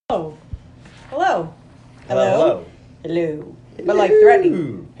Oh, hello. Hello. Hello. But like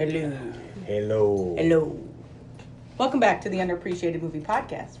threatening. Hello. Hello. Hello. Welcome back to the Underappreciated Movie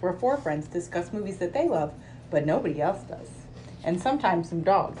Podcast, where four friends discuss movies that they love, but nobody else does. And sometimes some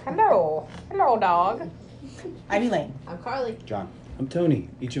dogs. Hello. Hello, dog. I'm Elaine. I'm Carly. John. I'm Tony.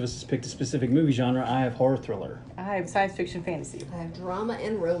 Each of us has picked a specific movie genre. I have horror thriller. I have science fiction fantasy. I have drama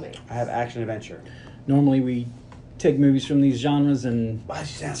and romance. I have action adventure. Normally we take movies from these genres and Why does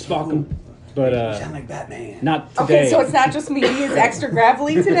she sound so spark cool? them, but You sound like Batman. not today. Okay, so it's not just me. It's extra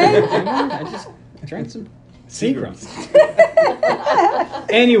gravelly today. I just drank some Seagram.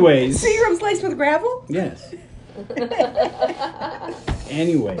 Anyways. Seagram's laced with gravel? Yes.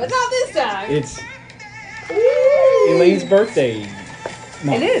 Anyways. But not this time. It's Elaine's birthday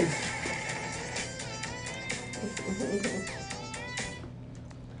month. It is.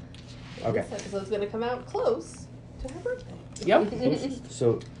 Okay. This episode's going to come out close to her birthday. Yep.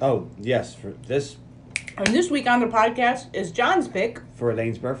 So, yes, for And this week on the podcast is John's pick, for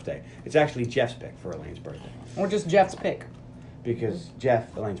Elaine's birthday. It's actually Jeff's pick for Elaine's birthday. or just Jeff's pick. Because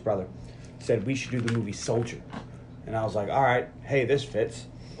Jeff, Elaine's brother, said we should do the movie Soldier. And I was like, all right, hey, this fits.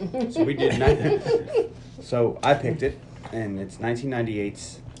 So we did nothing. So I picked it, and it's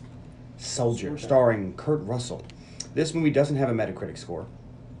 1998's Soldier, starring Kurt Russell. This movie doesn't have a Metacritic score.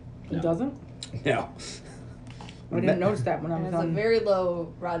 It No. doesn't? No. I didn't notice that when I It was has a on. very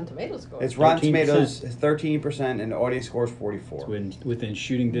low Rotten Tomatoes score. It's Rotten 13%. Tomatoes 13%, and the audience score is 44. Within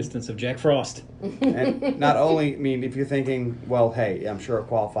shooting distance of Jack Frost. And not only, I mean, if you're thinking, well, hey, I'm sure it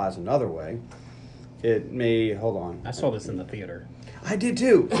qualifies another way, it may, hold on. I saw this in the theater. I did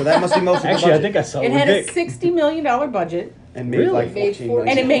too, so that must be most of the Actually, I budget. think I saw it It with had a Vic. $60 million budget, And made Really? like Made 14 four- million.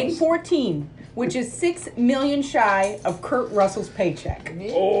 and it made Yes. 14, which is $6 million shy of Kurt Russell's paycheck.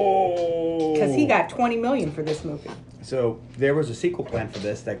 Oh. Because he got $20 million for this movie. So there was a sequel plan for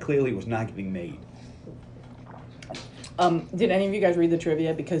this that clearly was not getting made. Did any of you guys read the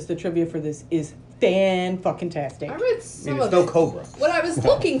trivia? Because the trivia for this is fan-fucking-tastic. I read I some mean, of it's no it. Cobra. What I was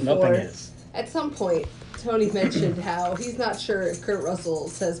looking Nothing for, is. at some point, Tony mentioned how he's not sure if Kurt Russell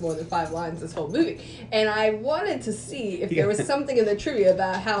says more than 5 lines this whole movie. And I wanted to see if there was something in the trivia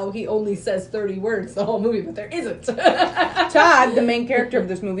about how he only says 30 words the whole movie, but there isn't. Todd, the main character of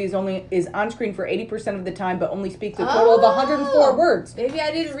this movie, is on screen for 80% of the time, but only speaks a total of 104 words. Maybe I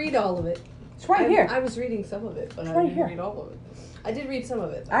didn't read all of it. It's right here. I was reading some of it, but I right didn't here. read all of it. I did read some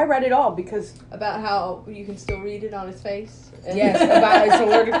of it. I read it all because, About how you can still read it on his face. And yes, about his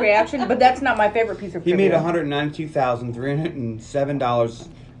allergic reaction, but that's not my favorite piece of He trivia. made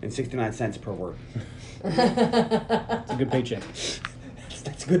 $192,307.69 per word. It's a good paycheck.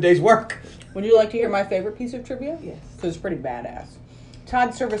 That's a good day's work. Would you like to hear my favorite piece of trivia? Yes. Because it's pretty badass.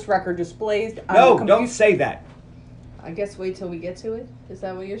 Todd's service record displays on the No, computer. don't say that. I guess wait till we get to it. Is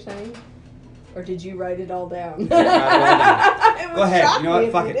that what you're saying? Or did you write it all down? Go ahead. You know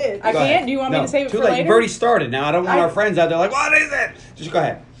what? Fuck it. I Go can't? ahead. Do you want me No, to save it too for late. later? You've already started. Now I don't want I- our friends out there like, what is it? Just go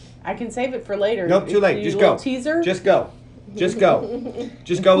ahead. I can save it for later. Nope, too late. You Just little go. Teaser. Just go. Just go.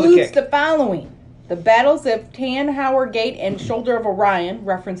 Just go with the Includes kick. the following: the battles of Tannhauer Gate and Shoulder of Orion,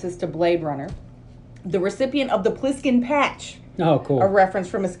 references to Blade Runner. The recipient of the Pliskin Patch, Oh, cool. a reference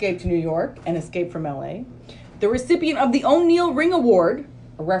from Escape to New York and Escape from L.A. The recipient of the O'Neill Ring Award,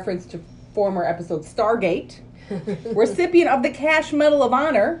 a reference to former episode Stargate. Recipient of the Cash Medal of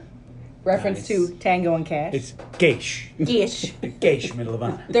Honor, reference Nice. to Tango and Cash. It's Geish. Gish. Geish, middle of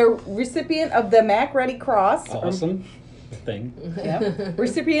honor. The recipient of the Mac Ready Cross. Awesome thing. Yep.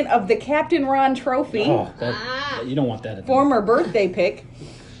 Recipient of the Captain Ron Trophy. Oh, you don't want that at the Former birthday pick,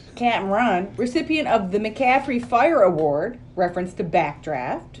 Captain Ron. Recipient of the McCaffrey Fire Award, reference to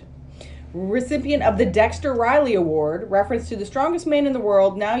Backdraft. Recipient of the Dexter Riley Award, reference to The Strongest Man in the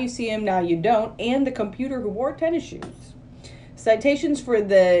World, Now You See Him, Now You Don't, and The Computer Who Wore Tennis Shoes. Citations for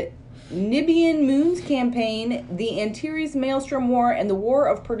the Nibian Moons Campaign, the Antares Maelstrom War, and the War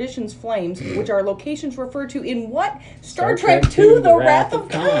of Perdition's Flames, which are locations referred to in what? Star Trek II, The Wrath of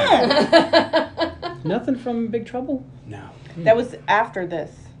Khan. Nothing from Big Trouble? No. That was after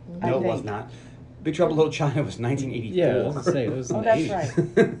this. I No, it think. was not. Big Trouble in Little China was 1984. Yeah, I was gonna say, it was in Oh, the that's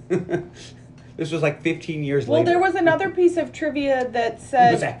 80s. right. This was like 15 years Well, later. there was another piece of trivia that It was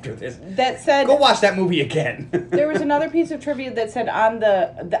said after this. said Go watch that movie again. there was another piece of trivia that said on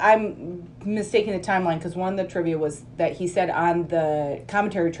the I'm mistaking the timeline because one of the trivia was that he said on the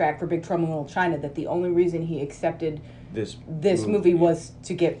commentary track for Big Trouble in Little China that the only reason he accepted this movie was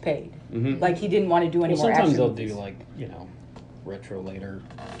to get paid. Mhm. Like he didn't want to do any Well, more sometimes action they'll movies. do like, retro later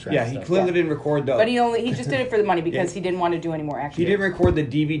track Yeah, he stuff. clearly didn't record the. But he just did it for the money because Yeah. he didn't want to do any more action. He didn't record the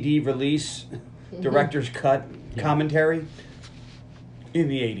DVD release, director's cut commentary. in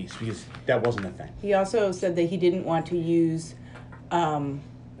the 80s because that wasn't a thing. He also said that he didn't want to use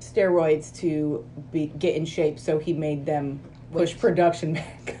steroids to get in shape, so he made them push production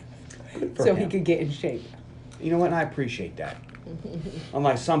back For so him. he could get in shape. You know what? I appreciate that.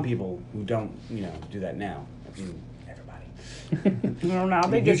 Unlike some people who don't, do that now. I mean, everybody. No, now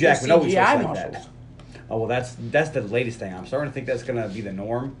they Hugh just Jackman do always looks CGI like muscles. that. Oh, well, that's the latest thing. I'm starting to think that's going to be the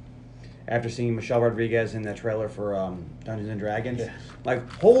norm. After seeing Michelle Rodriguez in that trailer for Dungeons and Dragons. Yeah.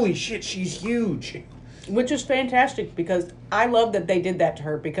 Like, holy shit, she's huge. Which is fantastic because I love that they did that to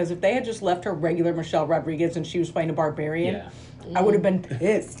her. Because if they had just left her regular Michelle Rodriguez and she was playing a barbarian, Yeah. I would have been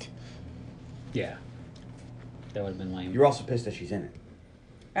pissed. Yeah. That would have been lame. You're also pissed that she's in it.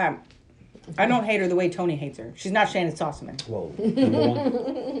 I don't hate her the way Tony hates her. She's not Shannon Sossaman. Whoa. Number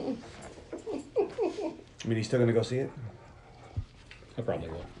one. I mean, he's still going to go see it? I probably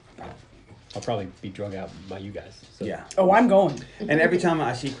will. I'll probably be drug out by you guys. So. Yeah. Oh, I'm going. And every time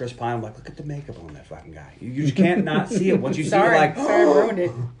I see Chris Pine, I'm like, look at the makeup on that fucking guy. You just can't not see it. Once you see Sorry, it, like, sorry, I ruined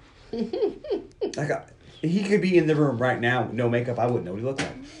it. He could be in the room right now, no makeup. I wouldn't know what he looked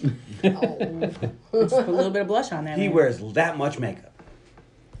like. Just put a little bit of blush on there. He man. wears that much makeup.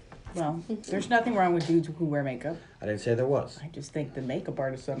 Well, there's nothing wrong with dudes who wear makeup. I didn't say there was. I just think the makeup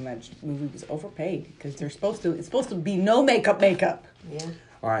artist on that movie was overpaid because it's supposed to be no makeup. Yeah.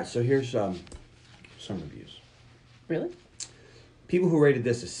 All right, so here's some reviews. Really? People who rated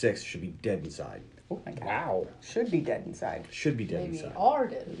this a 6 should be dead inside. Oh my god. Wow. Should be dead inside. Should be dead Maybe inside. are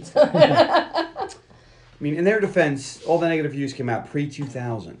dead. I mean, in their defense, all the negative reviews came out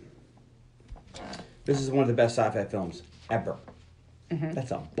pre-2000. This is one of the best sci-fi films ever.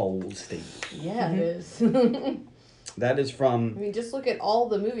 That's a bold statement. Yeah, it is. That is I from... mean, just look at all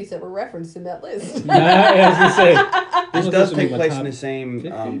the movies that were referenced in that list. I was going to say. This Look, does would be take my place top in the same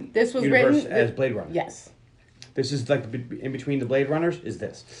 50. This was universe written as Blade Runner. Yes. This is like in between the Blade Runners is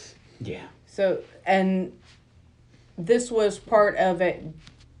this. Yeah. So, and this was part of it.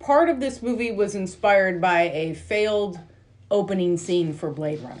 Part of this movie was inspired by a failed opening scene for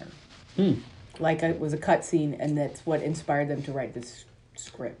Blade Runner. Like it was a cut scene, and that's what inspired them to write this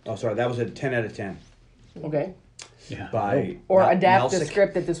script. Oh, sorry, that was a 10 out of 10 Okay. Yeah. by Or Mel- adapt the Melsick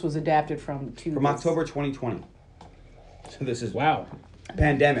script that this was adapted from to from this. October 2020. So this is Wow.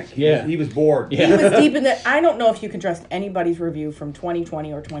 pandemic. Yeah. He was bored. Yeah. He was deep in the. I don't know if you can trust anybody's review from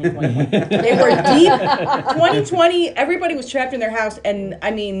 2020 or 2021. They were deep. 2020, everybody was trapped in their house, and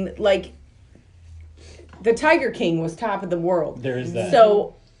I mean, like, the Tiger King was top of the world. There is that.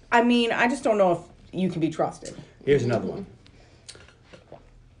 So, I mean, I just don't know if you can be trusted. Here's another one.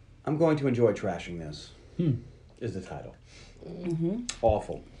 I'm going to enjoy trashing this. Is the title.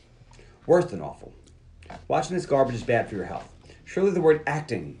 Awful. Worse than awful. Watching this garbage is bad for your health. Surely the word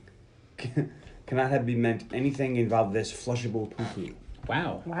acting cannot have been meant anything involved this flushable poo-poo,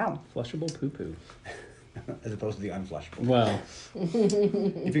 Wow. Wow. Flushable poo-poo. as opposed to the unflushable. Well,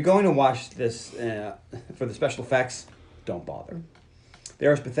 If you're going to watch this for the special effects, don't bother.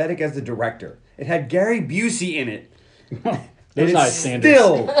 They're as pathetic as the director. It had Gary Busey in it. those It high is standards.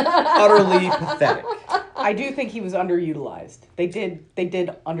 still utterly pathetic. I do think he was underutilized. They did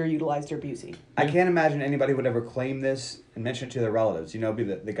underutilize their Busey. I can't imagine anybody would ever claim this and mention it to their relatives. You know, be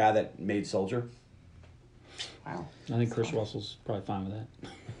the guy that made Soldier. Wow. I think Chris Russell's probably fine with that.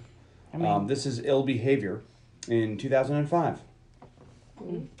 I mean, This is Ill Behavior in 2005.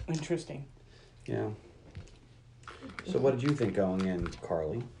 interesting. Yeah. So what did you think going in,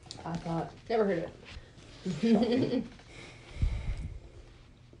 Carly? I thought. Never heard of it. Shocking.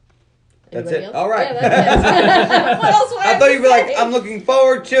 That's Anybody it. else? All right. Yeah, that's it. What else would I have thought to you'd be like, say? I'm looking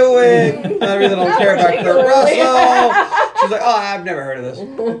forward to it. I really don't care about Kurt particularly. Russell. She's like, oh, I've never heard of this.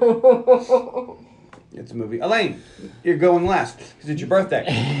 It's a movie. Elaine, you're going last because it's your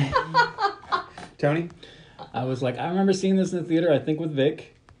birthday. Tony? I was like, I remember seeing this in the theater, I think with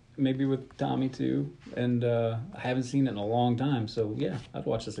Vic, maybe with Tommy too. And I haven't seen it in a long time. So yeah, I'd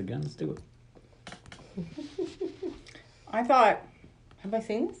watch this again. Let's do it. I thought, have I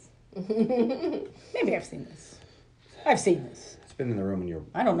seen this? Maybe I've seen this. I've seen this. It's been in the room in your...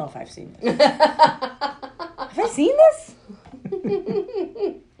 I don't know if I've seen this. Have I seen this?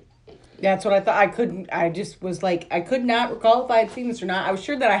 That's what I thought. I just was like, I could not recall if I had seen this or not. I was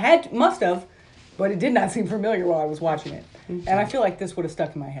sure that I must have, but it did not seem familiar while I was watching it. And I feel like this would have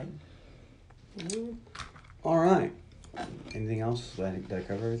stuck in my head. All right. Anything else? Did I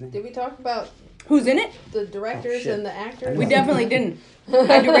cover everything? Did we talk about Who's in it? the directors shit. and the actors? We definitely didn't.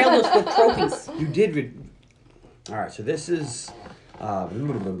 I derailed us with trophies. You did. All right, so this is...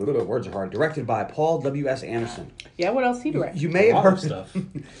 words are hard. Directed by Paul W.S. Anderson. Yeah, what else he directed? You may have Lot of heard stuff.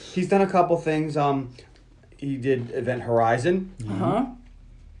 He's done a couple things. He did Event Horizon. Uh-huh.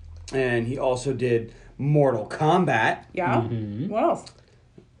 And he also did Mortal Kombat, Yeah. Mhm. What else?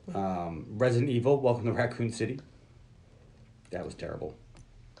 Resident Evil, Welcome to Raccoon City. That was terrible.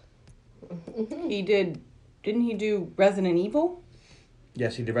 He did. Didn't he do Resident Evil?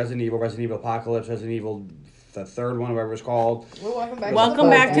 Yes, he did Resident Evil Apocalypse, Resident Evil, the third one, whatever it's called. Well, Welcome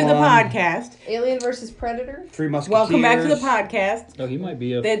back to the One. podcast. Alien versus Predator. Three Musketeers. Welcome back to the podcast. Oh, he might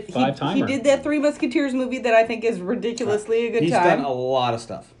be a That he five-timer. did that Three Musketeers movie that I think is ridiculously a good He's time. done a lot of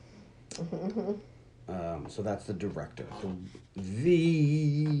stuff. So that's the director.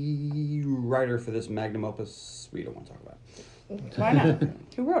 The writer for this magnum opus, we don't want to talk about. Why not?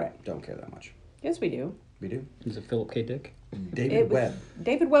 Who wrote it? Don't care that much. Yes, we do. We do. Is it Philip K. Dick? David It was Webb.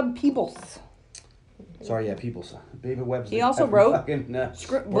 David Webb Peoples. Sorry, yeah, Peoples. David Webb's He the also fucking, wrote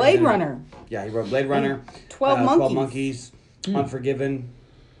fucking, Blade Runner. Yeah, he wrote Blade Runner. 12 Monkeys. Monkeys. Unforgiven.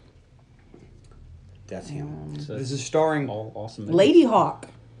 That's him. So This is starring. all awesome. Lady Hawk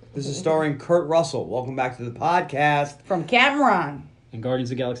This is starring Kurt Russell. Welcome back to the podcast. from Captain Ron. And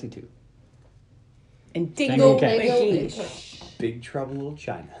Guardians of the Galaxy 2. And Tango Dingo and Cash. McGee. Big Trouble in Little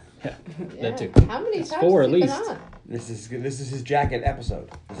China. Yeah, Yeah. that too. How many That's times four has at he been least. on? This is his jacket episode.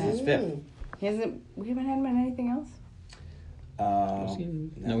 This is his fifth. We haven't had him in anything else? Was he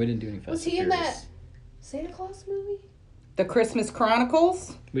in- no, we didn't do any Fast Was and he in Furious. that Santa Claus movie? The Christmas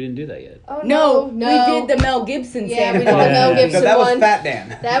Chronicles? We didn't do that yet. Oh No, no. we did the Mel Gibson Yeah, Santa we did Claus. the Mel No, Gibson that was one. Fat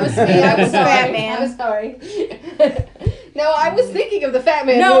Dan. That was me. I was sorry. Fat Man. I was sorry. No, I was thinking of the Fat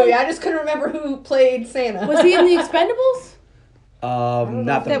Man No. movie. I just couldn't remember who played Santa. Was he in the Expendables?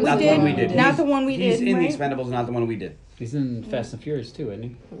 Not the, That we not the did? one we did. Not the one we He's did, in right? the Expendables, not the one we did. He's in Fast and Furious too, isn't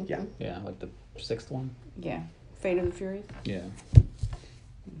he? Yeah. Yeah, like the sixth one. Yeah. Fate of the Furious. Yeah.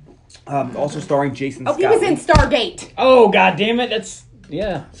 Also starring Jason Oh, Scott. he was in Stargate. Oh, god damn it! That's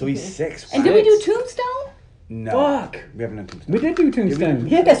yeah. So he's 6. And did we do Tombstone? No. Fuck. We haven't done Tombstone. We did do Tombstone.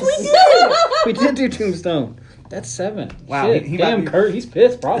 Yes, we did. We did do Tombstone. That's 7. Wow, Shit. he might Damn, be- Kurt, he's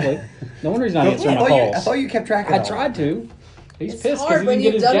pissed probably. No wonder he's not answering my I calls. thought you kept track of I that. tried to. He's It's pissed because hard he when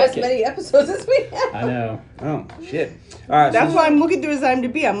didn't you've get his done as jacket. many episodes as we have. I know. Oh, shit. All right, That's so why I'm looking through his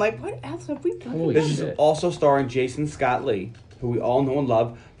IMDb. I'm like, what else have we done? Holy this is shit. also starring Jason Scott Lee, who we all know and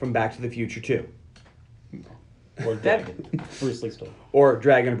love from Back to the Future 2. Or Dragon. Bruce Lee stole. Or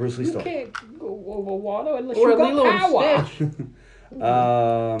Dragon of Bruce Lee story. Can't go over water unless Or you got Lilo and power. Stitch.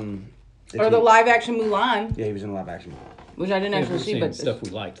 If Or the he- live action Mulan, Yeah, he was in a live action movie. which I didn't Yeah, actually we've see, seen but stuff we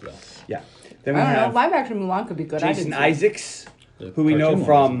liked though. Yeah. Then I we don't know. have Live action Mulan could be good. I Jason didn't see Isaacs, The who we know cartoon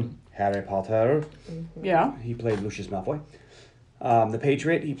from ones. Harry Potter. it. Yeah, He played Lucius Malfoy. The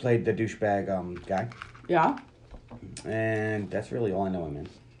Patriot, he played the douchebag guy. yeah. And that's really all I know him in.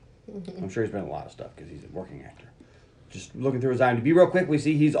 I'm sure he's been in a lot of stuff because he's a working actor. Just looking through his IMDb real quick, we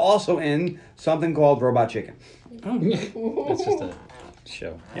see he's also in something called Robot Chicken. That's just a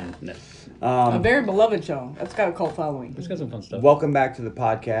show. Yeah. No. A very beloved show. That's got a cult following. It's got some fun stuff. Welcome back to the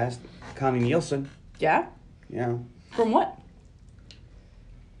podcast, Connie Nielsen. Yeah. Yeah. From what?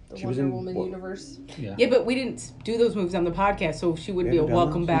 The She was Wonder in Woman what? universe. Yeah. Yeah, but we didn't do those movies on the podcast, so she would We be a haven't done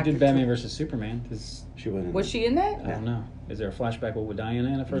welcome those? back. We did Batman versus Superman. She wasn't in Was it. she in that? I don't know. Is there a flashback with Diana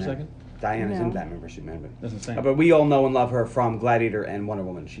in it for a No. second? Diana's No. in Batman vs. Superman. But, Doesn't say. but we all know and love her from Gladiator and Wonder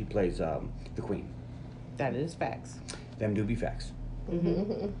Woman. She plays the Queen. That is facts. Them do be facts.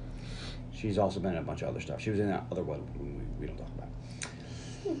 She's also been in a bunch of other stuff. She was in that other one we don't talk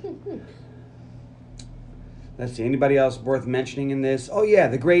about. Let's see. Anybody else worth mentioning in this? Oh, yeah.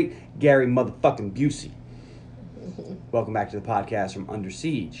 The great Gary motherfucking Busey. Welcome back to the podcast from Under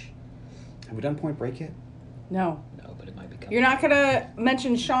Siege. Have we done Point Break yet? No. No, but it might be coming. You're not gonna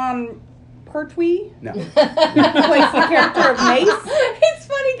mention Sean Pertwee, No. who plays the character of Mace? It's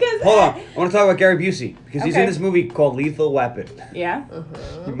funny because Hold on. I want to talk about Gary Busey because he's in Okay. this movie called Lethal Weapon. Yeah.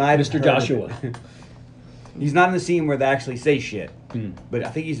 You might have Mr. heard of Joshua. it. He's not in the scene where they actually say shit, Hmm. but I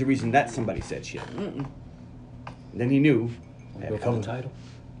think he's the reason that somebody said shit. Then he knew. Wanna go for the title.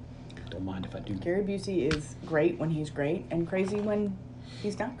 Don't mind if I do. Gary Busey is great when he's great and crazy when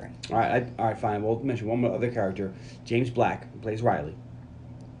he's not great. All right, all right, fine. We'll mention one more other character, James Black, who plays Riley,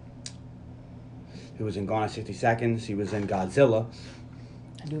 who was in Gone in 60 Seconds. He was in Godzilla.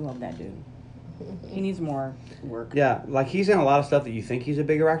 I do love that dude. He needs more work. Yeah, like he's in a lot of stuff that you think he's a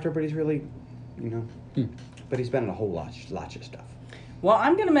bigger actor, but he's really, Hmm. but he's been in a whole lot of stuff. Well,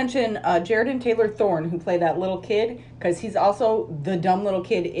 I'm going to mention Jared and Taylor Thorne, who play that little kid, because he's also the dumb little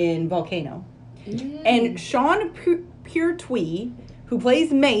kid in Volcano. And Sean Pertwee, who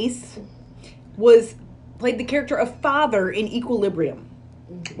plays Mace, played the character of Father in Equilibrium.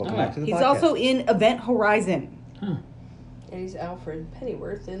 Welcome Oh. back to the He's podcast. also in Event Horizon. Huh. and he's Alfred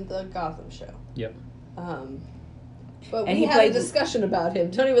Pennyworth in the Gotham show. Yep. But And we he had played- a discussion about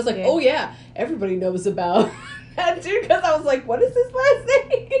him. Tony was like, Yeah. "Oh yeah, everybody knows about that dude." Because I was like, "What is his last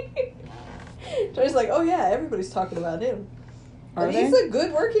name?" Tony's like, "Oh yeah, everybody's talking about him." Are But they? he's a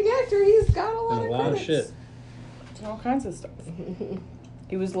good working actor. He's got a lot And of a lot of credits. shit. All kinds of stuff.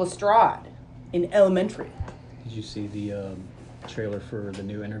 He was Lestrade in Elementary. Did you see the trailer for the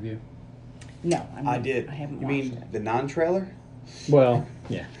new Interview? No, I did. I haven't You watched mean it. the non-trailer? Well,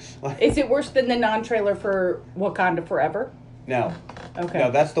 yeah. Is it worse than the non-trailer for Wakanda Forever? No. Okay.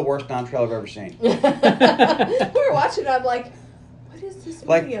 No, that's the worst non-trailer I've ever seen. We were watching. I'm like, "What is this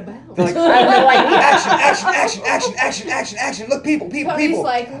Like- movie about?" They're like, I have no idea. action. Look, people. Tony's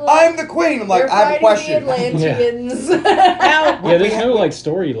like, "Look, I'm the queen. I'm like, they're I have a fighting question. the Atlanteans. Now, Yeah, there's we no have- like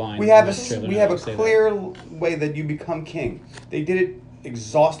storyline. We have in this trailer we now have a to say that. clear way that you become king. They did it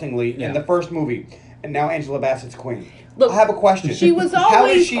exhaustingly Yeah. in the first movie, and now Angela Bassett's queen. Look, I have a question. she was How does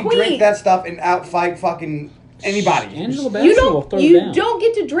always she queen. drink that stuff and outfight fucking anybody? Angela you Bassett will throw don't. You down. don't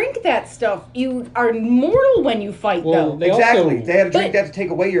get to drink that stuff. You are mortal when you fight, Well, though. they Exactly. also- they had to drink But- that to take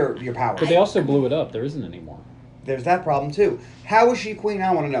away your power. But they also blew it up. There isn't anymore. There's that problem too. How is she queen?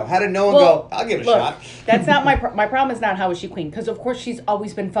 I want to know. How did no one Well, go? I'll give it a Look, shot. that's not my my problem. Is not how is she queen? Because of course she's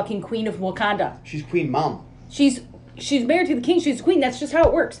always been fucking queen of Wakanda. She's queen mom. She's married to the king. She's the queen. That's just how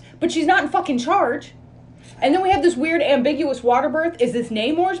it works. But she's not in fucking charge. And then we have this weird ambiguous water birth. Is this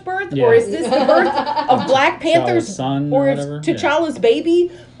Namor's birth, Yeah. or is this the birth of Black Panther's T'Challa's son or or is whatever? T'Challa's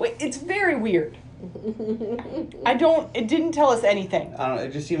baby? Wait, it's very weird. I don't. It didn't tell us anything. I don't know.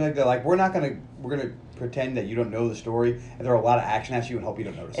 It just seemed like they're like, we're gonna pretend that you don't know the story and throw a lot of action at you and hope you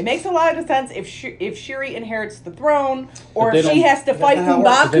don't notice. It makes a lot of sense if Shuri inherits the throne, or But they if she don't- has to that's fight not how it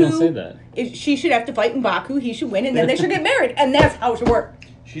works. But they don't say M'Baku. that. If she should have to fight M'Baku, he should win, and then they should get married, and that's how it should work.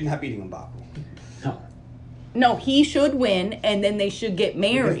 She's not beating M'Baku. No. No, he should win, and then they should get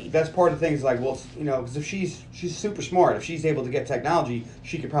Because married. that's part of the thing. Is like, well, you know, because if she's super smart, if she's able to get technology,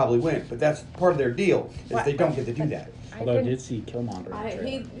 she could probably win. But that's part of their deal is What? they don't get to do that. Although I did see Killmonger in the trailer.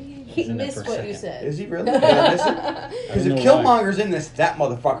 He He's in there missed for a what you second. said. Is he really? Did I miss it? Because if don't know why. Killmonger's in this, that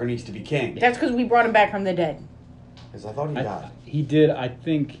motherfucker needs to be king. That's because we brought him back from the dead. Because I thought he died. He did, I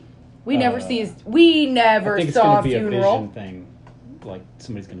think. We never Uh, see his. We I never think it's saw going a to be a funeral. vision thing. Like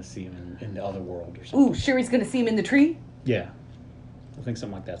somebody's going to see him in the other world or something. Ooh, Shuri's gonna see him in the tree. Yeah. I think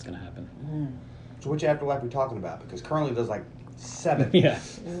something like that's going to happen. So which afterlife are we talking about? Because currently there's like 7. Yeah.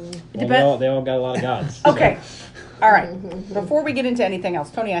 Well, depends- they all got a lot of gods. so- Okay. All right. Before we get into anything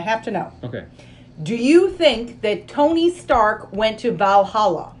else, Tony, I have to know. Okay. Do you think that Tony Stark went to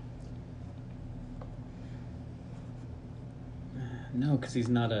Valhalla? No, because he's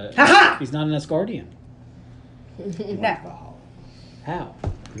not a. Ha-ha! He's not an Asgardian. No. How?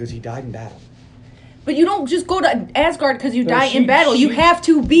 Because he died in battle. But you don't just go to Asgard because you But die in she- battle. You she- have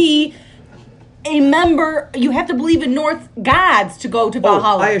to be a member. You have to believe in North gods to go to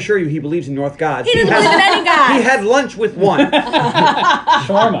Valhalla. I assure you, he believes in North gods. He doesn't believe in any gods. He had lunch with one.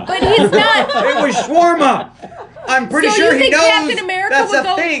 Shawarma. But he's not. It was shawarma. I'm pretty So sure you he think knows Captain America that's would a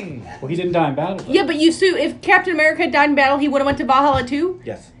go- thing. Well, he didn't die in battle. though. Yeah, but you sue. If Captain America had died in battle, he would have went to Valhalla too.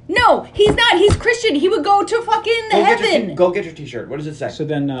 Yes. No, he's not. He's Christian. He would go to fucking heaven. Go get your T-shirt. What does it say? So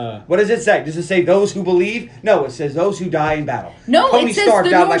then, What does it say? Does it say those who believe? No, it says those who die in battle. No, Tony it says Stark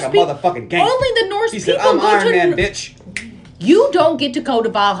the died Norse like a peop- motherfucking gangster. Only the Norse He said, people "I'm go Iron to. Man, bitch." You don't get to go to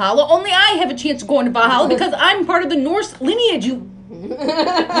Valhalla. Only I have a chance of going to Valhalla because I'm part of the Norse lineage. You go to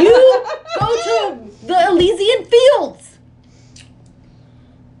the Elysian fields.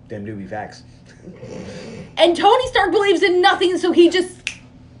 Them newbie facts. And Tony Stark believes in nothing, so he just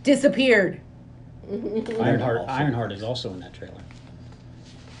disappeared. Ironheart is also in that trailer.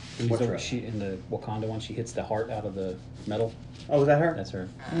 What trailer? She in the Wakanda one, she hits the heart out of the metal. Oh, was that her? That's her.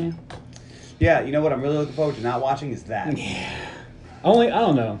 Yeah. You know what I'm really looking forward to not watching is that. I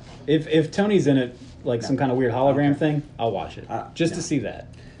don't know if Tony's in it, like some kind of weird hologram Okay. thing. I'll watch it just no. to see that.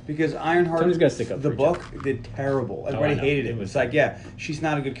 Because Ironheart, Tony's gotta stick up the for each book did terrible. Everybody I know. hated it. It was- It's like, yeah, she's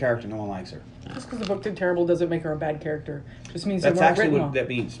not a good character. No one likes her. Just because the book did terrible doesn't make her a bad character. Just means That's they weren't actually written what well. that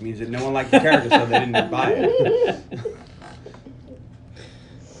means. It means that no one liked the character, so they didn't buy it.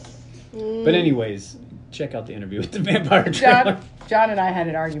 But anyways, check out the interview with the vampire trailer. John and I had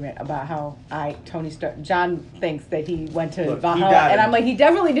an argument about how Tony Stark. John thinks that he went to Look, he Valhalla, died and in- I'm like, he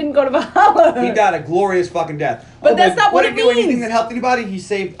definitely didn't go to Valhalla. He died a glorious fucking death. But that's not what it did he do anything means. that helped anybody? He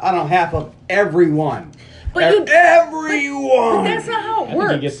saved, I don't know, half of everyone. But you- Everyone! But that's not how it I think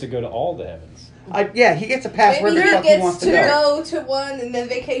works. he gets to go to all the heavens. Yeah, he gets a pass Maybe wherever the he fuck he gets wants to to go. go to one and then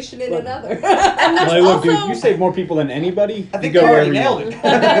vacation in another. And there's Like, look, dude, also you save more people than anybody. I think you they go already wherever you nailed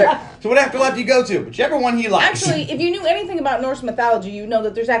want. it. So what afterlife do you go to? Whichever one he likes. actually, if you knew anything about Norse mythology, you know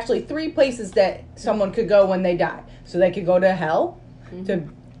that there's actually 3 places that someone could go when they die. So they could go to hell, to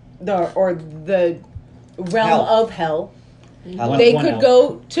the realm Hell. of hell. One- They one could elf.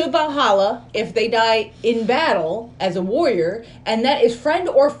 go to Valhalla if they die in battle as a warrior, and that is friend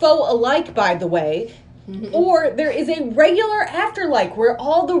or foe alike, by the way. Or there is a regular afterlife where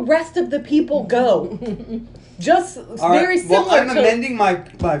all the rest of the people go. Just All right, very similar well, I'm to... amending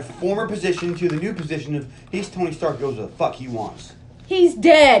my former position to the new position of he's Tony Stark goes where the fuck he wants. He's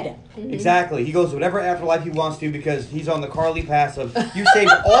dead. Exactly. He goes to whatever afterlife he wants to because he's on the Carly pass of you save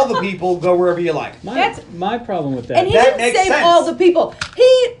all the people, go wherever you like. My problem with that. And he That didn't makes save sense. all the people.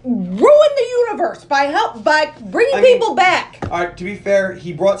 He ruined the universe by bringing I mean- people back. All right, to be fair,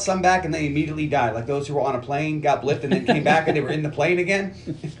 he brought some back and they immediately died. Like those who were on a plane, got blipped, and then came back and they were in the plane again.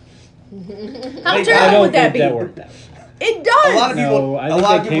 How I terrible I don't would that think be? that worked out. It does. A lot of people, No, I a think lot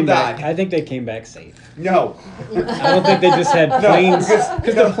they of people came died. back. I think they came back safe. No. I don't think they just had planes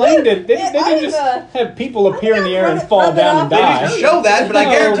because the plane did. They didn't just have people appear in the air and fall down and They die. didn't show that, but I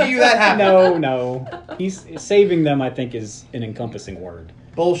guarantee you that happened. No. He's saving them. I think is an encompassing word.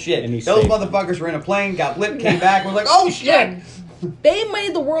 Bullshit. And he Those saved motherfuckers were in a plane, got blipped, came back, and was like, oh shit! They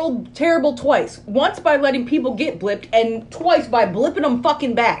made the world terrible twice. Once by letting people get blipped, and twice by blipping them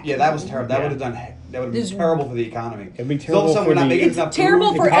fucking back. Yeah, that was terrible. That Yeah. would have done. That would have This- been terrible for the economy. It'd be So all of terrible a sudden for we're not the- making It's enough terrible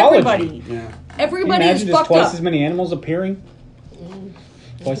food. for Ecology. everybody. Yeah. Can you Everybody is imagine just fucked twice up. as many animals appearing?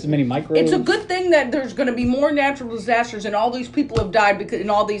 Twice as many microbes? It's a good thing that there's going to be more natural disasters and all these people have died because in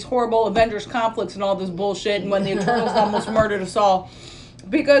all these horrible Avengers conflicts and all this bullshit and when the Eternals almost murdered us all.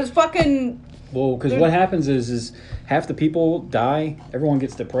 Because fucking... Well, because what happens is half the people die, everyone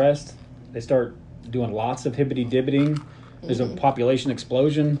gets depressed, they start doing lots of hibbity-dibbiting, there's a population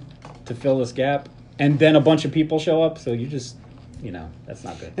explosion to fill this gap, and then a bunch of people show up, so you just, that's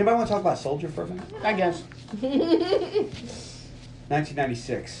not good. Anybody want to talk about Soldier for a minute? I guess.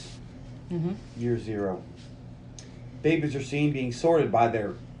 1996. Year 0. Babies are seen being sorted by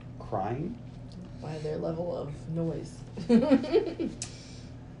their crying. By their level of noise.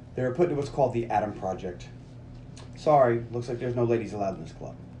 They were put into what's called the Atom Project. Sorry, looks like there's no ladies allowed in this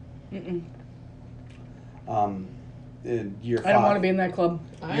club. In year 5. I don't want to be in that club.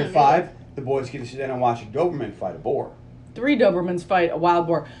 Year 5, the boys get to sit down and watch a Doberman fight a boar. 3 Dobermans fight a wild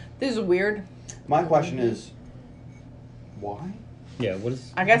boar. This is weird. My question is, why? Yeah, what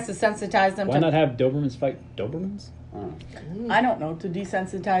is... I guess to sensitize them Why to... not have Dobermans fight Dobermans? I don't know, to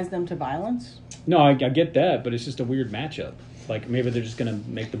desensitize them to violence? No, I get that, but it's just a weird matchup. Like, maybe they're just going to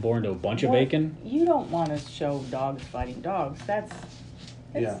make the boar into a bunch of Well, bacon. You don't want to show dogs fighting dogs. That's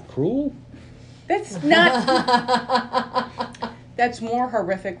Yeah. Cruel? That's not... That's more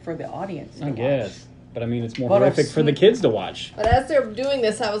horrific for the audience to I watch. guess. But I mean, it's more But horrific for the I've kids to watch. But as they're doing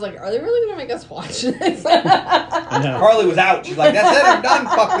this, I was like, are they really going to make us watch this? I know. Carly was out. She's like, that's it, I'm done.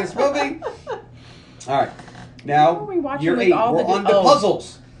 Fuck this movie. All right. Now, What are we watching year with 8, all we're the- on to oh.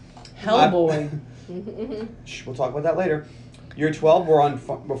 puzzles. Hellboy. Shh, we'll talk about that later. Year 12,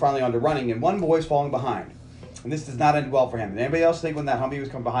 we're finally on to running, and one boy's falling behind. And this does not end well for him. Did anybody else think when that Humvee was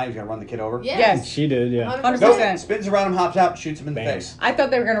coming behind, he was going to run the kid over? Yes. She did, yeah. 100%. Nope. Spins around him, hops out, shoots him in the Bam. face. I thought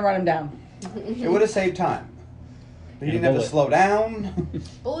they were going to run him down. It would have saved time. But he And didn't have to bullet. slow down.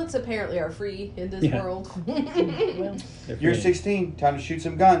 Bullets apparently are free in this Yeah. world. They're Year free. 16, time to shoot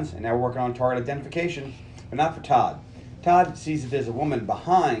some guns, and now we're working on target identification, but not for Todd. Todd sees that there's a woman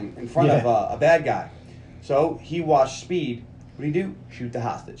behind, in front of Yeah. a bad guy. So he watched Speed. What do you do? Shoot the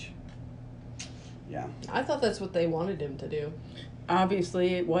hostage. Yeah. I thought that's what they wanted him to do.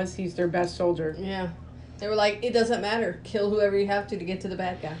 Obviously, it was. He's their best soldier. Yeah. They were like, it doesn't matter. Kill whoever you have to get to the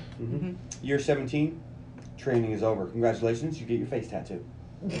bad guy. Year 17, training is over. Congratulations, you get your face tattoo.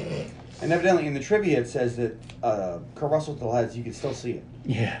 And evidently in the trivia it says that Kurt Russell still has, you can still see it.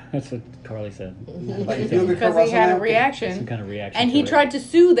 Yeah, that's what Carly said. Like if you look at Kurt Because he Russell had now, a reaction. Some kind of reaction. And he to it. tried to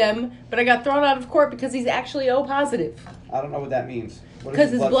sue them, but I got thrown out of court because he's actually O positive. I don't know what that means. What is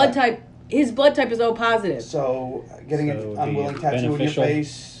Because his blood type is O positive. So getting So an it'd unwilling be tattoo in your beneficial.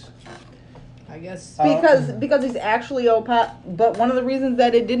 face. I guess. Because he's actually O positive. But one of the reasons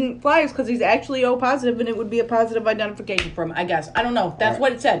that it didn't fly is because he's actually O positive, and it would be a positive identification for him. I guess I don't know. That's Alright.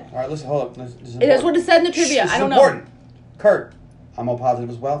 what it said. All right, listen, hold up. This is It is what it said in the trivia. This I is don't important. Kurt, I'm all positive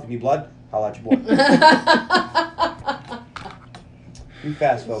as well. If you need blood, holla at your boy. We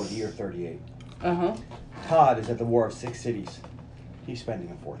fast forward to year 38. know. Todd is at the War of 6 Cities. He's spending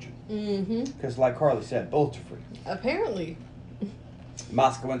a fortune. Mm-hmm. Because like Carly said, bullets are free. Apparently.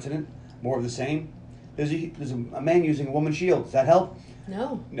 Moscow incident. More of the same. There's a man using a woman's shield. Does that help?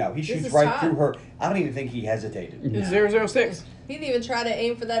 No. No, he This shoots is right Todd. through her. I don't even think he hesitated. It's 006. He didn't even try to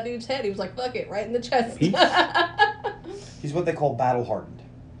aim for that dude's head. He was like, fuck it, right in the chest. He's what they call battle hardened.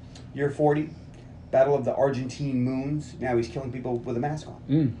 Year 40, Battle of the Argentine Moons. Now he's killing people with a mask on.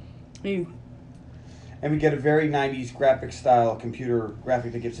 Mm. He- And we get a very 90s graphic style computer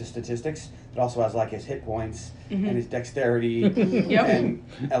graphic that gives us statistics. It also has like his hit points and his dexterity. Yep. And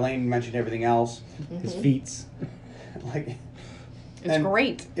Elaine mentioned everything else. His feats. Like, It's and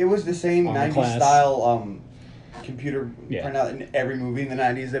great. It was the same Armor 90s class. style computer Yeah. printout in every movie in the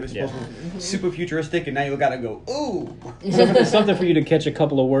 90s that was supposed to be super futuristic, and now you gotta go, ooh. Something for you to catch a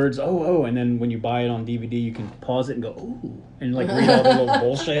couple of words, and then when you buy it on DVD, you can pause it and go, ooh, and like read all the little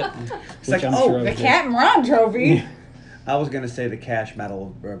bullshit. Which like, I'm oh, sure The is Captain Ron trophy. I was gonna say the Cash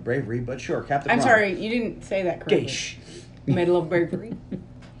Medal of Bravery, but sure, Captain I'm Ron. sorry, you didn't say that correctly. Geish. Medal of Bravery.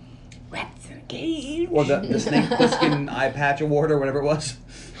 Rats in a cage. Or the Snake Plissken Eye Patch Award or whatever it was.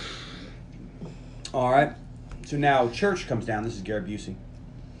 All right. So now Church comes down. This is Gary Busey.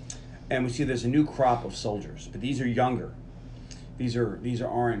 And we see there's a new crop of soldiers, but these are younger. These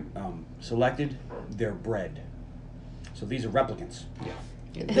aren't selected. They're bred. So these are replicants.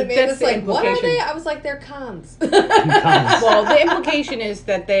 And That's man was the like, what are implication. they? I was like, they're cons. Well, the implication is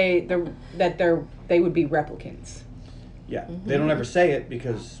that they would be replicants. Yeah. They don't ever say it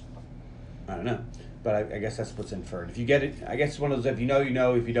because I don't know. But I guess that's what's inferred. If you get it, I guess it's one of those, if you know, you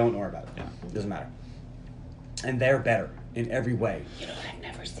know. If you don't worry about it. Yeah. It doesn't matter. And they're better in every way. You know what I've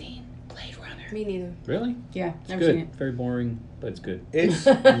never seen? Blade Runner. Me neither. Really? Yeah, It's never good. seen it. Very boring, but it's good. It's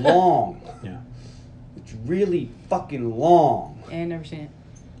long. Yeah. It's really fucking long. And never seen it.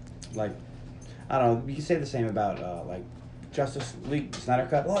 Like, I don't know. You can say the same about like Justice League Snyder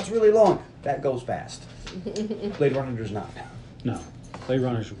Cut. Oh, it's really long. That goes fast. Blade Runner does not. No. Blade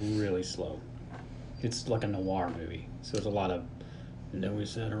Runner's really slow. It's like a noir movie. So there's a lot of, and then we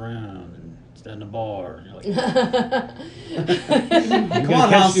sat around and sat in a bar. And you're like, Come on,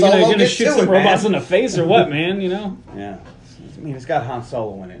 Han Solo, you're gonna get shoot to some it, robots man. in the face or what, man? You know? Yeah. I mean, it's got Han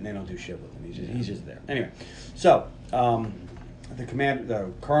Solo in it, and they don't do shit with him. He's just there. Anyway, so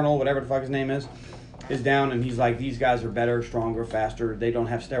the colonel, whatever the fuck his name is down, and he's like, these guys are better, stronger, faster. They don't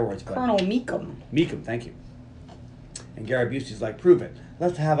have steroids. But Colonel Meekum. Meekum, thank you. And Gary Busey's like, prove it.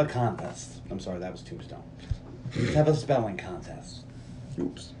 Let's have a contest. I'm sorry, that was Tombstone. Let's have a spelling contest.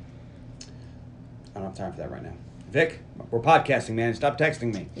 Oops. I don't have time for that right now. Vic, we're podcasting, man. Stop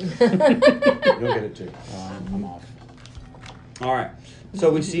texting me. You'll get it too. I'm off. All right. So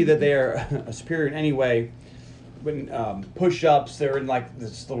we see that they are superior in any way. When push-ups, they're in like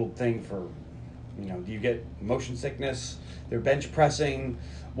this little thing for, do you get motion sickness? They're bench pressing.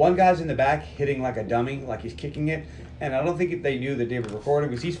 One guy's in the back hitting like a dummy, like he's kicking it. And I don't think they knew that they were recording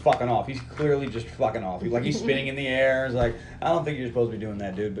because he's fucking off. He's clearly just fucking off. He's spinning in the air. It's like, I don't think you're supposed to be doing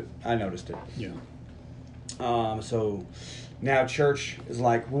that, dude, but I noticed it. Yeah. So now Church is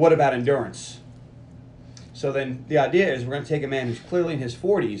like, well, what about endurance? So then the idea is we're going to take a man who's clearly in his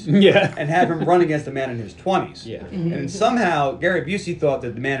 40s Yeah. and have him run against a man in his 20s. Yeah. And somehow Gary Busey thought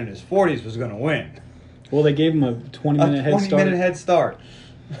that the man in his 40s was going to win. Well, they gave him a 20-minute head 20 start. minute head start.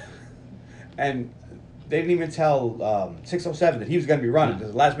 And they didn't even tell 607 that he was going to be running.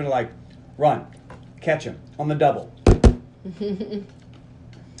 Because the last minute, like, run, catch him on the double.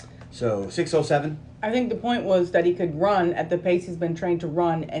 So 607. I think the point was that he could run at the pace he's been trained to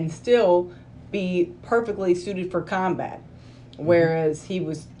run and still be perfectly suited for combat. Whereas he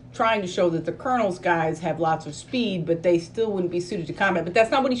was trying to show that the colonel's guys have lots of speed, but they still wouldn't be suited to combat. But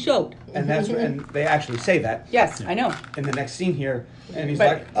that's not what he showed. And and they actually say that Yes, I know. in the next scene here. And he's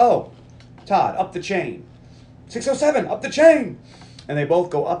But- like, oh, Todd, up the chain. 607, up the chain. And they both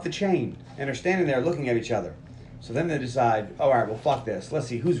go up the chain and are standing there looking at each other. So then they decide, all right, well, fuck this. Let's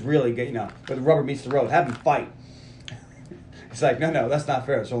see who's really good, where the rubber meets the road. Have them fight. It's like, no, that's not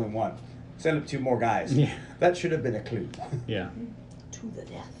fair. It's only one. Send up 2 more guys. Yeah. That should have been a clue. Yeah. To the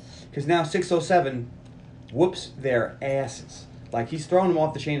death. Because now 607 whoops their asses. Like, he's throwing them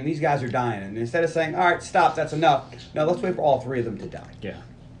off the chain, and these guys are dying. And instead of saying, all right, stop, that's enough. No, let's wait for all 3 of them to die. Yeah.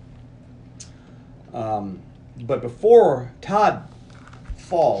 But before Todd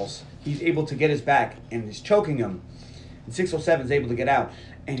falls, he's able to get his back, and he's choking him. And 607 is able to get out,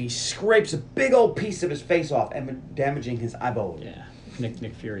 and he scrapes a big old piece of his face off, and damaging his eyeball. Yeah.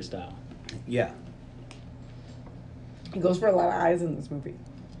 Nick Fury style. Yeah. He goes for a lot of eyes in this movie.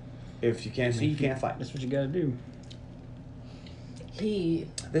 If you can't see, you can't fight. That's what you got to do. He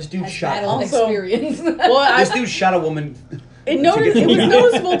This dude has shot. battle Also- experience. Well, This dude shot a woman. it was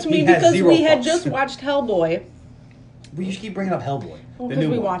noticeable to me He has because 0 we had pulse. just watched Hellboy, You keep bringing up Hellboy. Well, the because new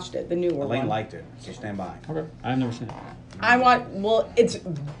we one. watched it, the newer Elaine one. liked it, so stand by. Okay. I've never seen it. I want. Well, it's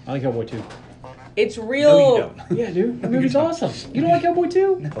I like Hellboy 2. real. No, you don't. Yeah, dude. The movie's awesome. You don't like Hellboy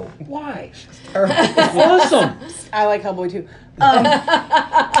 2? No. Why? Terrible. It's awesome. I like Hellboy too.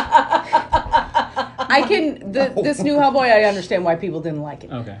 I can this new Hellboy. I understand why people didn't like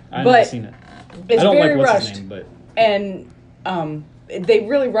it. Okay. I've But never seen it. It's I don't very like what's rushed, his name, but and they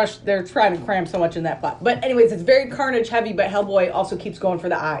really rushed. They're trying to cram so much in that plot. But anyways, it's very carnage heavy. But Hellboy also keeps going for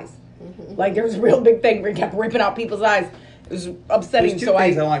the eyes. Like there was a real big thing where he kept ripping out people's eyes. It was upsetting. There's two So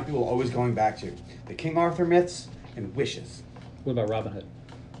things I don't like people always going back to: the King Arthur myths and wishes. what about Robin Hood?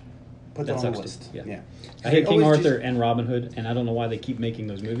 Put that That on the sucks list. too, yeah. Yeah. I hate They King always Arthur just- and Robin Hood, and I don't know why they keep making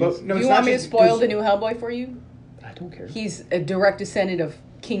those movies. But no, do it's you not want me to just spoil because- the new Hellboy for you? I don't care. He's a direct descendant of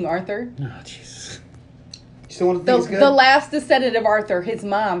King Arthur. Oh, Jesus. You still want to The, think it's good? the last descendant of Arthur, his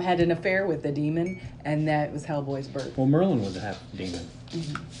mom had an affair with the demon, and that was Hellboy's birth. Well, Merlin was a half demon.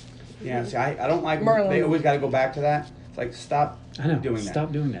 Yeah, see, I don't like. Merlin. They always got to go back to that. It's like stop. I know. Doing that.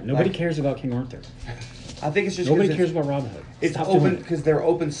 Stop doing that. Nobody Like- cares about King Arthur. I think it's just Nobody 'cause cares about Robin Hood. It's Stop open doing it. because they're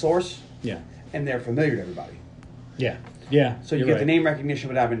open source Yeah. and they're familiar to everybody. Yeah. Yeah. So you you're get right. the name recognition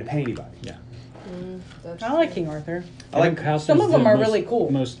without having to pay anybody. Yeah. That's I like King Arthur. I like. Adam House some is of them the are most- really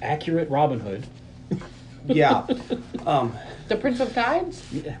cool. Most accurate Robin Hood. Yeah. The Prince of Tides?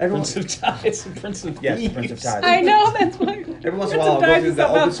 Everyone- Prince of Tides. Prince of Yes, Thieves. Prince of Tides. I know, that's why. Every once in Prince a while, of I'll go Tides through is the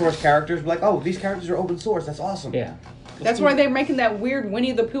something open else. source characters. Be like, oh, these characters are open source. That's awesome. Yeah. That's why they're making that weird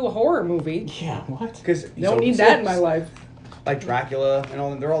Winnie the Pooh horror movie. Yeah. What? Because Don't need that in my life. Like Dracula and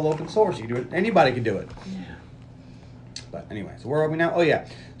all, they're all open source. You can do it. Anybody can do it. Yeah. But anyway, so where are we now? Oh yeah.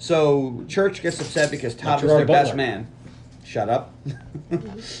 So Church gets upset because Todd was Gerard their best Butler. man. Shut up.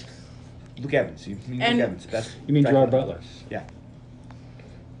 Luke Evans. You mean And- Luke Evans? Best. You mean Dracula. Gerard Butler? Yeah.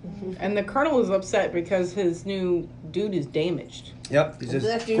 And the Colonel is upset because his new dude is damaged. Yep. He says,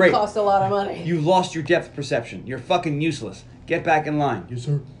 That dude great. cost a lot of money. You lost your depth perception. You're fucking useless. Get back in line. Yes,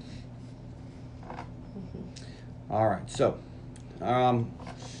 sir. All right. So, and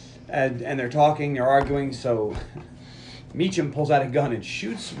they're talking. They're arguing. So, Meacham pulls out a gun and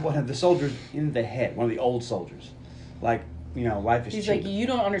shoots one of the soldiers in the head. One of the old soldiers. Like, you know, life is He's cheap. like, you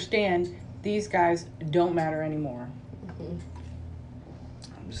don't understand. These guys don't matter anymore.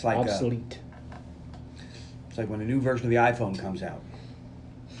 It's like Obsolete. it's like when a new version of the iPhone comes out.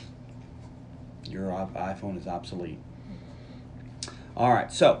 Your iPhone is obsolete. All right,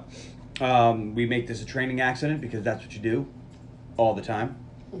 so we make this a training accident because that's what you do all the time.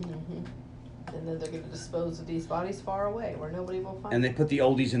 And then they're going to dispose of these bodies far away where nobody will find And they put the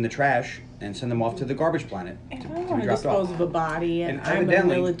oldies in the trash and send them off to the garbage planet If to, I to want be to dropped dispose off. of a body and And I'm a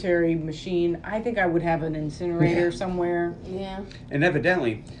evidently- military machine, I think I would have an incinerator somewhere. Yeah. And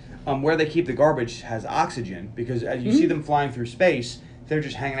evidently, where they keep the garbage has oxygen because as you see them flying through space, they're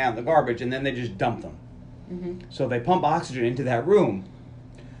just hanging out in the garbage and then they just dump them. So they pump oxygen into that room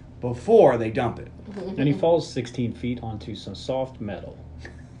before they dump it. And he falls 16 feet onto some soft metal.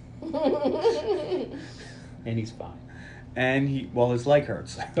 And he's fine. And his leg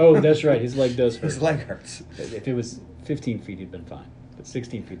hurts. Oh, that's right. His leg does hurt. His leg hurts. If it was 15 feet, he'd been fine. But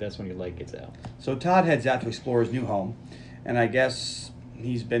 16 feet, that's when your leg gets out. So Todd heads out to explore his new home, and I guess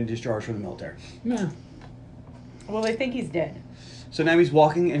he's been discharged from the military. Yeah. Well, they think he's dead. So now he's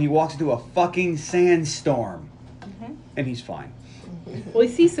walking, and he walks into a fucking sandstorm, and he's fine. Well, he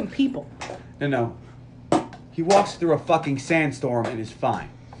sees some people. No. He walks through a fucking sandstorm and is fine.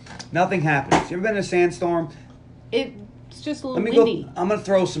 Nothing happens. You ever been in a sandstorm? It's just a Let little me windy. go. I'm gonna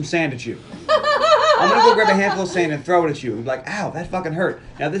throw some sand at you. I'm gonna go grab a handful of sand and throw it at you. And be like, ow, that fucking hurt.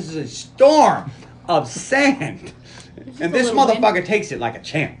 Now this is a storm of sand, and a this little wind. motherfucker takes it like a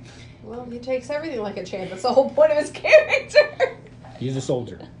champ. Well, he takes everything like a champ. That's the whole point of his character. He's a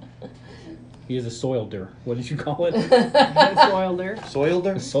soldier. He is a soilder. What did you call it? Soilder.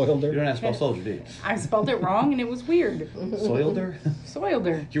 Soilder? You Soilder. don't have to spell soldier, do you? I spelled it wrong and it was weird. Soilder?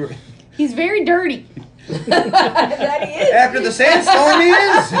 Soilder. You were, He's very dirty. That he is. after the sandstorm, he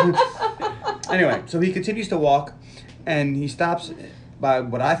is. Anyway, so he continues to walk, and he stops by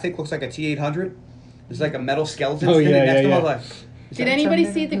what I think looks like a T-800. There's like a metal skeleton Oh, standing yeah, next to yeah, him. I yeah. was like, is Did that a anybody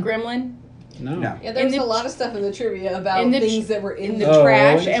Terminator? see the gremlin? No. No. Yeah, there was In the- a lot of stuff in the trivia about in the things that were in In the the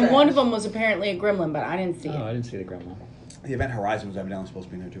trash, in the and trash. one of them was apparently a gremlin, but I didn't see Oh, it. I didn't see the grandma. The Event Horizon was evidently supposed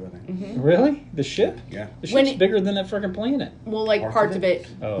to be in there too, I think. Really? The ship? Yeah. The When ship's it- bigger than that freaking planet. Well, like Parts parts of of it,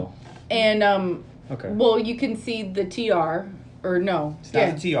 Oh. and Okay. well, you can see the TR, or no, It's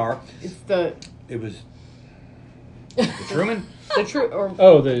not the TR. it's the It was the Truman. true, or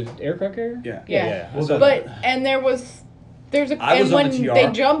Oh, the aircraft carrier? Yeah. yeah. Yeah. I Well, saw the- But that. and there was There's a I was and on when the TR.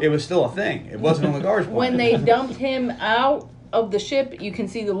 they jumped It was still a thing. It wasn't on the garbage point. when they dumped him out of the ship, you can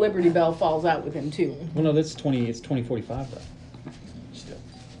see the Liberty Bell falls out with him too. Well, no, that's 20. It's 2045 though. Still,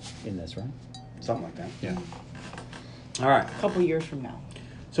 In this, right? something like that. Yeah. All right. A couple years from now.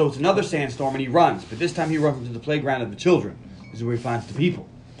 So it's another sandstorm, and he runs. But this time he runs into the playground of the children. This is where he finds the people.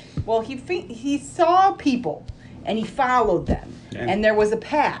 Well, he saw people, and he followed them, and there was a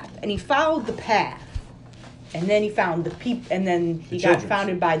path, and he followed the path, and then he found the people, and then he got children's.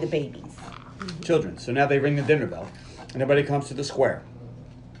 founded by the babies. Children. So now they ring the dinner bell, and everybody comes to the square.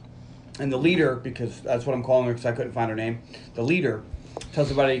 And the leader, because that's what I'm calling her because I couldn't find her name, the leader tells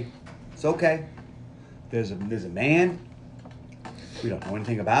everybody, it's okay. There's a man. We don't know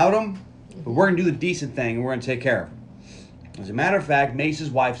anything about him, but we're going to do the decent thing, and we're going to take care of him. As a matter of fact,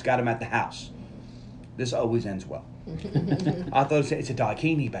 Mace's wife's got him at the house. This always ends well. I thought it's a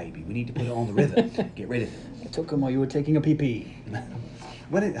Daikini baby. We need to put it on the river. Get rid of it. I took him while you were taking a pee-pee.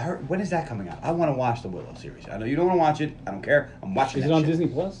 When is that coming out? I want to watch the Willow series. I know you don't want to watch it. I don't care. I'm watching Is that it on shit. Disney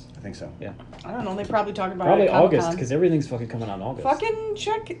Plus? I think so. Yeah. I don't know. They probably talked about Probably it at Comic-Con. August, because everything's fucking coming out in August. Fucking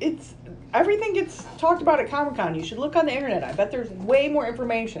check. It's everything gets talked about at Comic-Con. You should look on the internet. I bet there's way more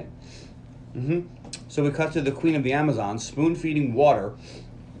information. Mm-hmm. So we cut to the Queen of the Amazon spoon-feeding water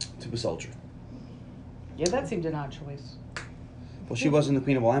to a soldier. Yeah, that seemed an odd choice. Well, she wasn't the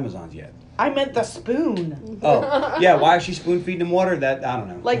Queen of all Amazons yet. I meant the spoon. Oh, yeah. Why is she spoon-feeding him water? That I don't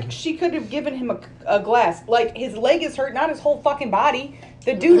know. Like, she could have given him a glass. Like, his leg is hurt, not his whole fucking body.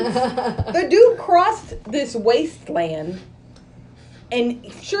 The dude crossed this wasteland, and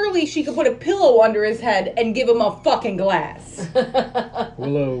surely she could put a pillow under his head and give him a fucking glass.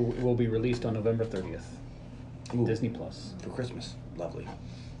 Willow will be released on November 30th. Ooh, Disney Plus. for Christmas. Lovely.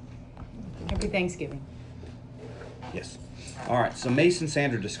 Happy Thanksgiving. Yes. All right. So Mace and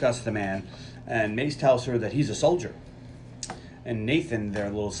Sandra discuss the man, and Mace tells her that he's a soldier, and Nathan, their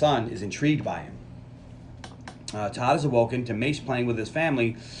little son, is intrigued by him. Todd is awoken to Mace playing with his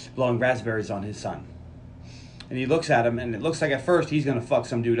family, blowing raspberries on his son. And he looks at him, and it looks like at first he's going to fuck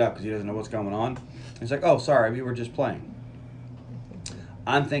some dude up because he doesn't know what's going on. He's like, oh, sorry, we were just playing.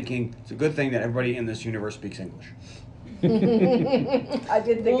 I'm thinking it's a good thing that everybody in this universe speaks English. I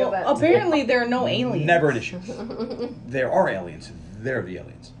did think of that. too. Apparently there are no aliens. Never an issue. There are aliens. They're the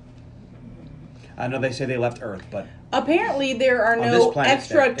aliens. I know they say they left Earth, but Apparently there are On this no planet,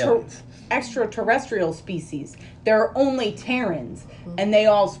 they're aliens. extraterrestrial species. There are only Terrans, and they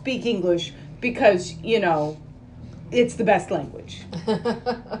all speak English because, it's the best language.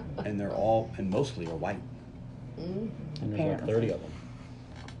 and they're all and mostly are white. And there's like Apparently. 30 of them.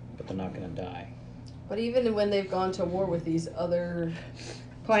 But they're not going to die. But even when they've gone to war with these other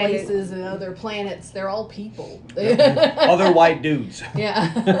Planet. places and other planets, they're all people. Other white dudes.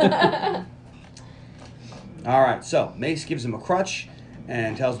 Yeah. All right, so Mace gives him a crutch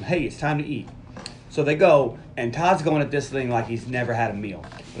and tells him, hey, it's time to eat. So they go, and Todd's going at this thing like he's never had a meal.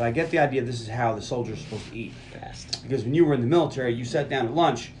 But I get the idea this is how the soldiers are supposed to eat. Fast. Because when you were in the military, you sat down at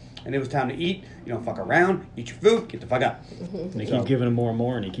lunch, and it was time to eat. You don't fuck around, eat your food, get the fuck up. And they So- keep giving him more and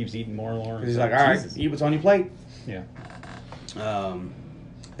more, and he keeps eating more and more. He's like, all right, Jesus. eat what's on your plate. Yeah.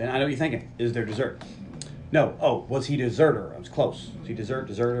 Then I know what you're thinking. Is there dessert? No. Oh, was he deserter? I was close. Was he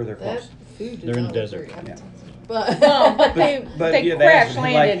deserter? They're That close. food They're in not the look desert. very appetizing. Yeah. But, Well, but they They crash asked him,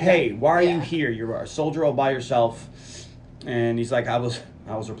 landed. like, hey, why are you Yeah. here? You're a soldier all by yourself. And he's like, I was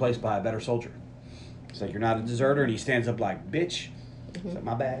replaced by a better soldier. It's like, you're not a deserter. And he stands up like, bitch. He's like,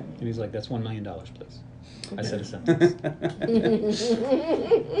 my bad. And he's like, that's $1 million, please. I said a sentence.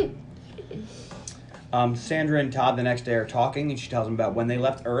 Sandra and Todd the next day are talking, and she tells them about when they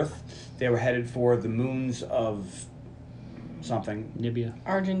left Earth, they were headed for the moons of something. Nibia.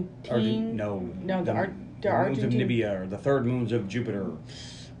 Argentine. No, No, the moons of Argentine. Nibia, or the third moons of Jupiter,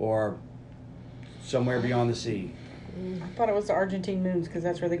 or somewhere beyond the sea. I thought it was the Argentine moons because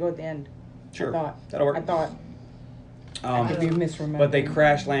that's where they go at the end. Sure, I thought. that'll work. I thought. I could be misremembering. But they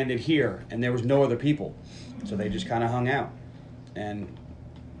crash landed here, and there was no other people, so they just kind of hung out, and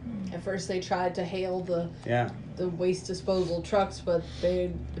at first they tried to hail the yeah, waste disposal trucks, but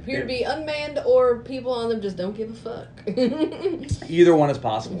they appear to be unmanned or people on them just don't give a fuck. either one is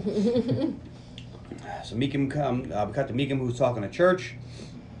possible. So Meekum we cut to Meekum, who's talking to church.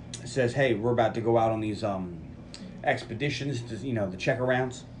 Says, "Hey, we're about to go out on these expeditions, to, the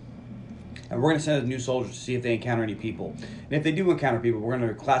check-arounds, and we're going to send the new soldiers to see if they encounter any people. And if they do encounter people, we're going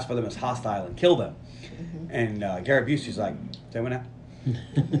to classify them as hostile and kill them." And Garrett Busey's like, "Say what now?"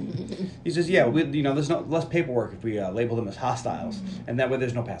 He says, "Yeah, there's no less paperwork if we label them as hostiles, and that way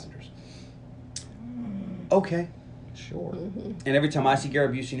there's no passengers." Okay. Sure. And every time I see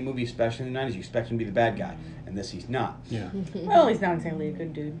Gary Busey in a movie, especially in the 90s, you expect him to be the bad guy. And this, he's not. Yeah. Well, he's not exactly a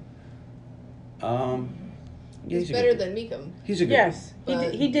good dude. Yeah, He's a better good- than Meekum. He's a good Yes,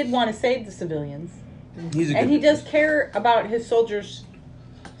 But- he did want to save the civilians. He's a good And he dude. does care about his soldiers,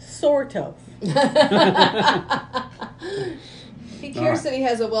 sort of. He cares Alright. that he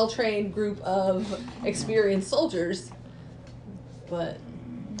has a well-trained group of experienced soldiers, but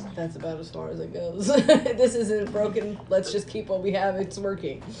that's about as far as it goes. This isn't broken. Let's just keep what we have. It's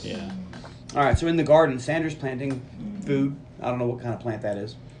working. Yeah. All right, so in the garden, Sandra's planting food. I don't know what kind of plant that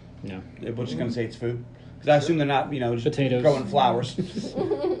is. Yeah. We're just going to say it's food. Because I assume they're not, just Potatoes. growing flowers.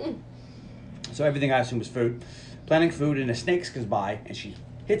 So everything I assume is food. Planting food, and a snake goes by, and she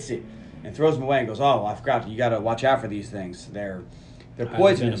hits it and throws them away and goes, "Oh, I forgot. You got to watch out for these things. They're Highly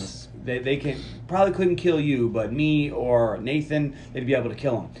poisonous. They probably couldn't kill you, but me or Nathan, they'd be able to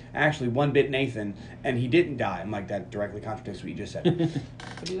kill him." Actually, one bit Nathan, and he didn't die. I'm like, that directly contradicts what you just said.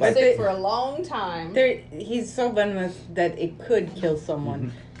 He was Like- sick for a long time. He's so venomous that it could kill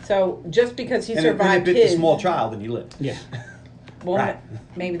someone. So just because he And when it survived bit his, the small child, and he lived. Yeah. well, Right.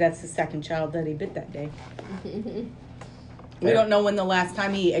 maybe that's the second child that he bit that day. We Fair. don't know when the last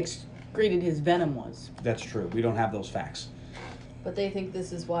time he excreted his venom was. That's true. We don't have those facts. But they think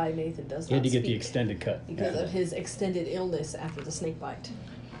this is why Nathan does He not had to get the speak, extended cut. because of his extended illness after the snake bite.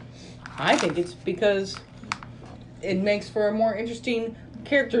 I think it's because it makes for a more interesting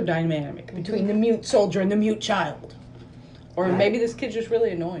character dynamic between the mute soldier and the mute child. Or maybe this kid's just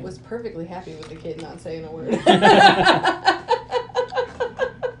really annoying. Was perfectly happy with the kid not saying a word.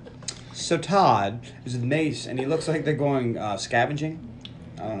 So Todd is with Mace, and he looks like they're going scavenging.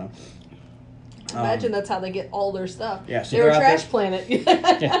 I don't know. Imagine that's how they get all their stuff. Yeah, so they're a they're out trash there- planet.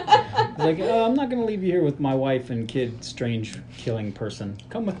 Yeah. He's like, I'm not going to leave you here with my wife and kid, strange killing person.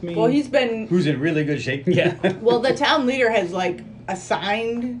 Come with me. Well, he's been. Who's in really good shape? Yeah. Well, the town leader has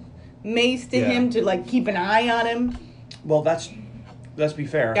assigned Mace to Yeah. him to keep an eye on him. Well, let's be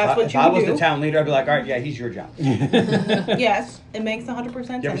fair. That's what if you I was do. the town leader, I'd be like, all right, yeah, he's your job. You Yes, it makes 100%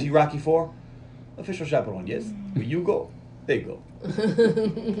 sense. ever see Rocky IV? Official chaperone, yes. Where you go, they go.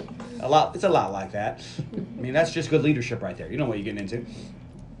 It's a lot like that. I mean, that's just good leadership right there. You know what you're getting into.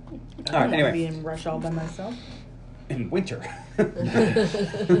 All right, Be anyway, in Rush all by myself. in winter.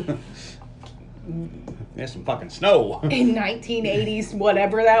 There's some fucking snow. In 1980s,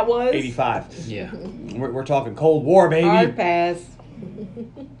 whatever that was. 85. Yeah. We're talking Cold War, baby. Hard pass.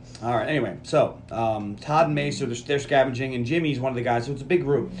 All right. Anyway, so Todd and Mace they're scavenging, and Jimmy's one of the guys. So it's a big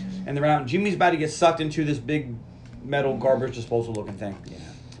group, and they're out. And Jimmy's about to get sucked into this big metal garbage disposal looking thing. Yeah.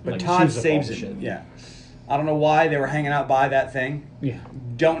 But Like, Todd chews up saves all it. the shit. Yeah. I don't know why they were hanging out by that thing. Yeah.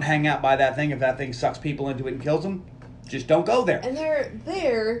 Don't hang out by that thing if that thing sucks people into it and kills them. Just don't go there. And they're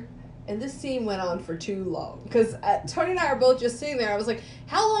there, and this scene went on for too long. Because Tony and I are both just sitting there. I was like,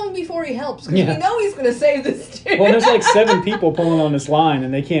 how long before he helps? Because Yeah. we know he's going to save this dude. Well, there's like 7 people pulling on this line,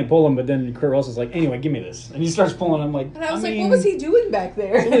 and they can't pull him. But then Kurt Russell's like, "Anyway, give me this," and he starts pulling. I'm like, And I was like, mean, what was he doing back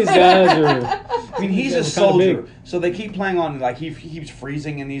there? These guys are. I mean, he's a These guys are kinda soldier, big. so they keep playing on like he keeps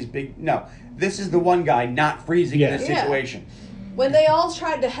freezing in these big. No, this is the one guy not freezing in Yeah. this Yeah. situation. When they all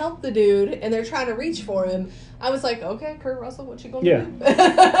tried to help the dude, and they're trying to reach for him, I was like, okay, Kurt Russell, what you going to Yeah. do?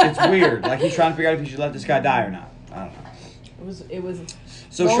 It's weird. Like he's trying to figure out if he should let this guy die or not. I don't know. It was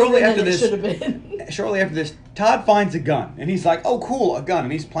So longer shortly than after it this, should have been. shortly after this, Todd finds a gun and he's like, "Oh, cool, a gun!"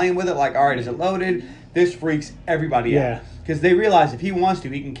 And he's playing with it like, "All right, is it loaded?" This freaks everybody Yeah. out because they realize if he wants to,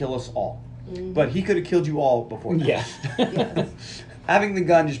 he can kill us all. But he could have killed you all before. That. Yeah. Yes. Having the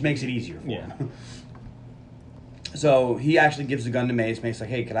gun just makes it easier. For Yeah. him. So he actually gives the gun to Mace. Mace's like,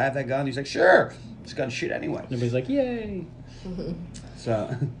 "Hey, can I have that gun?" He's like, "Sure." This gun's shit anyway. Everybody's like, "Yay!"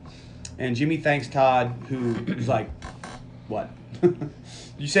 So, and Jimmy thanks Todd, who's like, "What?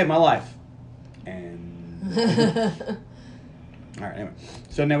 You saved my life." And all right, anyway.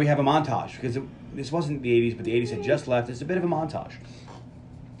 So now we have a montage because this wasn't the '80s, but the '80s had just left. It's a bit of a montage.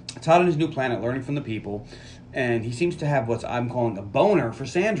 Todd on his new planet, learning from the people, and he seems to have what I'm calling a boner for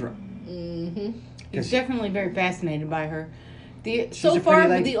Sandra. He's definitely very fascinated by her. a So pretty far,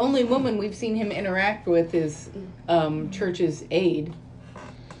 lady. the only woman we've seen him interact with is Church's aide.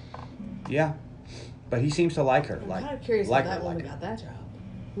 Yeah, but he seems to like her. I'm Like, kind of curious like how her, that like woman her. got that job.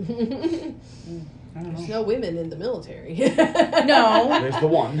 I don't There's know. no women in the military. No. There's the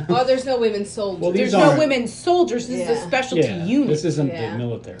one. Oh, there's no women soldiers. Well, There's these no aren't- women soldiers. This is a Yeah. specialty Yeah, unit. this isn't Yeah. the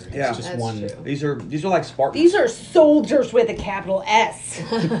military. It's Yeah. just That's one. true. These are like Spartans. These are soldiers with a capital S.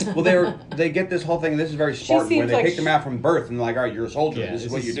 Well, they get this whole thing. This is very Spartan, where seems they like pick them out from birth and they're like, all right, you're a soldier. Yeah, this is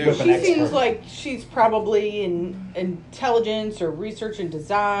this what you is do. weapon She expert. seems like she's probably in intelligence or research and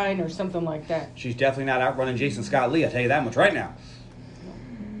design or something like that. She's definitely not outrunning Jason Scott Lee. I tell you that much right now.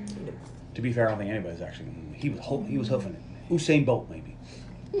 To be fair, I don't think anybody's actually. He was hoofing it. Usain Bolt, maybe.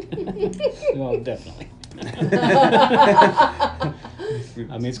 Well, definitely. I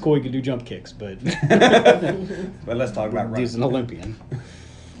mean, it's cool you can do jump kicks, but But let's talk about he's an running. Olympian.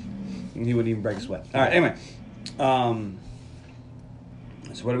 He wouldn't even break a sweat. All right. Anyway, so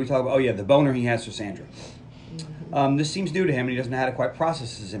what are we talking about? Oh yeah, the boner he has for Sandra. This seems new to him, and he doesn't know how to quite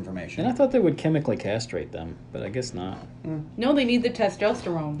process his information. And I thought they would chemically castrate them, but I guess not. No, they need the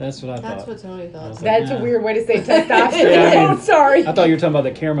testosterone. That's what I That's thought. what Tony thought. was That's Yeah. a weird way to say testosterone. Yeah, I mean- I'm sorry. I thought you were talking about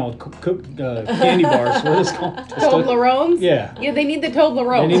the caramel candy bars. What is it called? Toblerones? Yeah. Yeah, they need the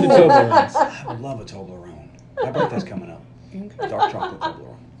Toblerones. They need the Toblerones. I love a Toblerone. My birthday's coming up. Dark chocolate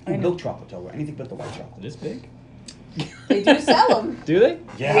Toblerone. Ooh, milk chocolate Toblerone. Anything but the white chocolate. This big? They do sell them. Do they?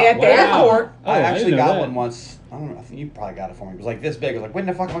 Yeah, at the airport. Oh, I didn't actually know got that. one once. I don't know. I think you probably got it for me. It was like this big. I was like, when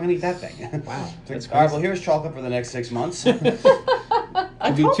the fuck am I gonna eat that thing? Wow, It's that's like, all right, crazy. well, here's chocolate for the next 6 months. A To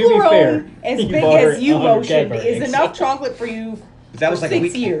be Toblerone fair, as you big bought her as you 100 motioned Cadbury is eggs. enough chocolate for you That was for like a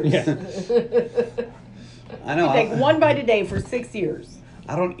 6 week. years. Yeah. I know. Take one bite a day for 6 years.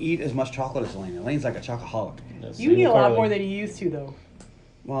 I don't eat as much chocolate as Elaine. Elaine's like a chocoholic. That's You eat a lot Carly. more than you used to, though.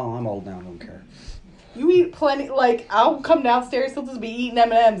 Well, I'm old now. I don't care. You eat plenty. Like, I'll come downstairs, he'll just be eating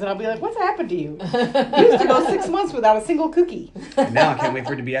M&Ms, and I'll be like, what's happened to you? You used to go 6 months without a single cookie. And now I can't wait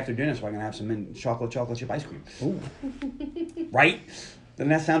for it to be after dinner so I can have some chocolate chip ice cream. Ooh. Right? Doesn't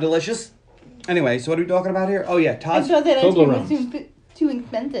that sound delicious? Anyway, so what are we talking about here? Oh, yeah. I Todd's. thought that ice cream was Toblerones. too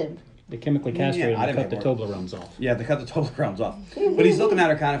expensive. They chemically castrated I and didn't cut the make Toblerones off. Yeah, they cut the Toblerones off. But he's looking at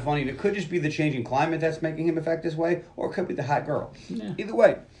her kind of funny. And it could just be the changing climate that's making him affect this way, or it could be the hot girl. Yeah. Either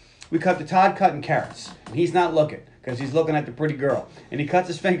way, we cut to Todd cutting carrots. And he's not looking because he's looking at the pretty girl. And he cuts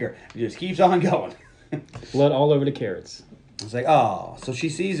his finger and just keeps on going. Blood all over the carrots. It's like, oh. So she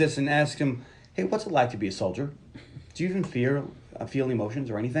sees this and asks him, hey, what's it like to be a soldier? Do you even feel emotions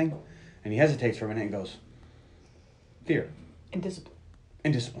or anything? And he hesitates for a minute and goes, fear And discipline.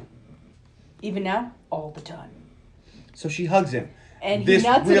 and discipline. Even now, all the time. So she hugs him. And he This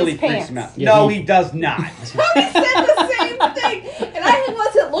nuts in really his freaks pants. him out. Yeah, No, he- he does not. Tony said the same thing, and I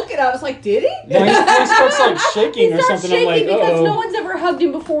wasn't looking. I was like, "Did he?" No, he starts like shaking He or starts something. shaking I'm like, because no oh. one's ever hugged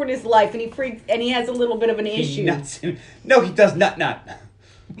him before in his life, and he freaks, and he has a little bit of an He issue. nuts. No, he does nut.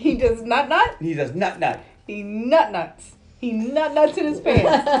 He does nut. He does nut. He nuts. He nuts in his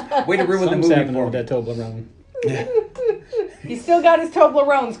pants. Way to ruin Something's the movie happening for with me. that Toblerone. He still got his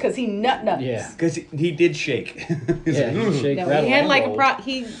Toblerones because he nuts. Yeah. Because he did shake. He's Yeah, like, he "Ugh." shake, No, rattle, he had and like roll.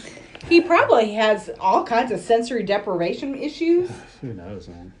 he probably has all kinds of sensory deprivation issues. Who knows,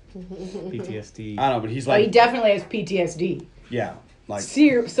 man? PTSD. I don't know, but he's But he like, definitely has PTSD. yeah, like,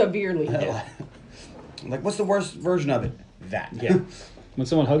 Severely. like, what's the worst version of it? That. Yeah. When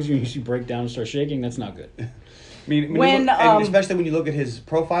someone hugs you and you break down and start shaking, that's not good. I mean, When, and especially when you look at his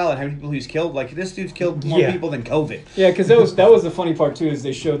profile and how many people he's killed, like this dude's killed more Yeah. people than COVID. Yeah, because that was the funny part too. Is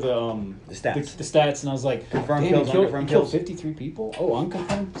they showed the stats. the stats, and I was like, Confirmed damn, kills, he killed unconfirmed 53 people. Oh,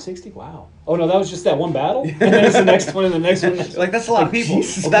 unconfirmed 60. Wow. Oh no, that was just that one battle, and then it's the next one, and the next one. Like that's a lot of people.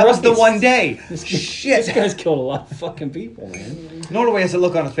 Jesus Well, that was the Christ. one day. This Shit. guy's killed a lot of fucking people, man. Norway has a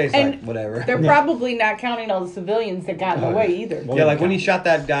look on his face And like whatever. They're probably not counting all the civilians that got in the way either. Well, Yeah, like when he shot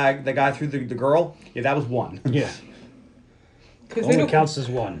that guy, the guy through the girl. Yeah, that was one. Yeah, 'Cause they only don't- counts as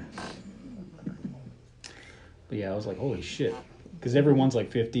one. But yeah, I was like, holy shit. Because everyone's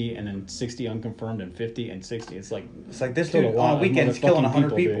like 50, and then 60 unconfirmed, and 50 and 60. It's like It's like this Killed dude a lot on a of weekend is killing motherfucking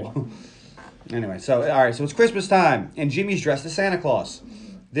 100 people, people. Anyway, so all right, so it's Christmas time, and Jimmy's dressed as Santa Claus.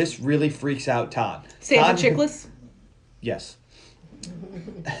 This really freaks out Todd. Santa Todd, Chickless? Yes.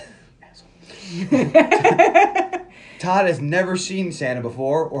 Todd has never seen Santa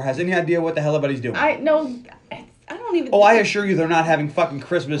before, or has any idea what the hell anybody's doing. I don't even. Oh, I assure you, they're not having fucking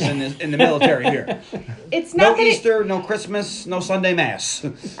Christmas in the military here. It's No not that Easter, no Christmas, no Sunday Mass.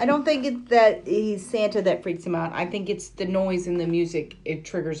 I don't think it's that he's Santa that freaks him out. I think it's the noise and the music. It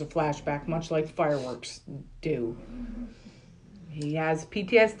triggers a flashback, much like fireworks do. He has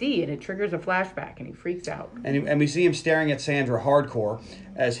PTSD, and it triggers a flashback, and he freaks out. And we see him staring at Sandra hardcore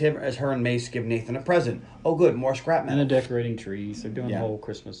as her and Mace give Nathan a present. Oh, good, more scrap and metal. they're decorating trees. They're doing Yeah. the whole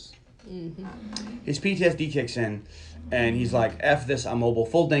Christmas. His PTSD kicks in, And he's like, F this, I'm mobile,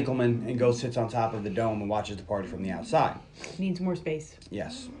 full Dinkelman, and goes sits on top of the dome and watches the party from the outside. Needs more space.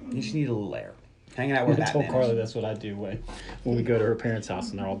 Yes. You just need a little air. Hanging out with I told Batman. Carly that's what I do when we go to her parents' house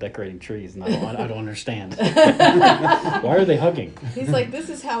and they're all decorating trees, and I don't understand. Why are they hugging? He's like, this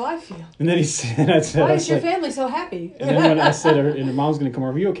is how I feel. And then he said, I said, Why I is your said, family so happy? and then when I said, and her mom's going to come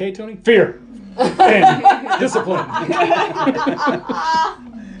over, are you okay, Tony? Fear. And discipline.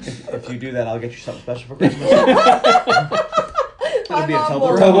 If you do that, I'll get you something special for Christmas. My be a mom will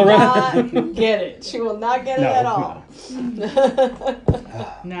Toblerone. not get it. She will not get it No, at all.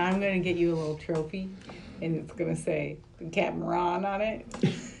 Now I'm gonna get you a little trophy, and it's gonna say Captain Ron on it.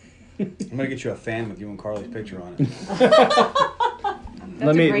 I'm gonna get you a fan with you and Carly's picture on it.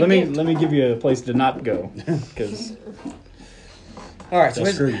 That's a great gift. let me give you a place to not go, because All right, so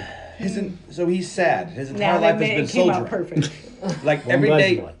that's screw you. so he's sad. His entire Now life that has been it came out soldiering. perfect. Like Well, I'm every glad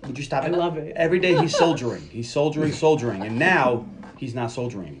day, you like it. would you stop I it? love it. Every day he's soldiering. He's soldiering, and now he's not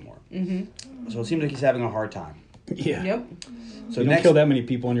soldiering anymore. Mm-hmm. So it seems like he's having a hard time. Yeah. Yep. So You don't next, kill that many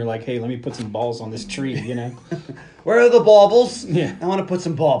people, and you're like, hey, let me put some balls on this tree, you know? where are the baubles? Yeah. I want to put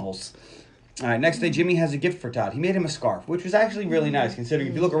some baubles. All right, next day, Jimmy has a gift for Todd. He made him a scarf, which was actually really nice, considering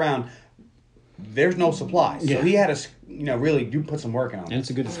if you look around, there's no supplies. Yeah. So he had to, really do put some work in on And it.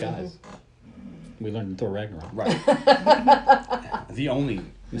 it's a good disguise. We learned in Thor Ragnarok. Right. The only.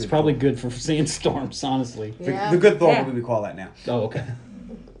 It's good probably Thor. good for seeing storms, honestly. Yeah. The good Thor Yeah. movie we call that now, Oh, okay.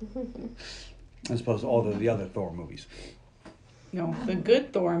 as opposed to all the other Thor movies. No, the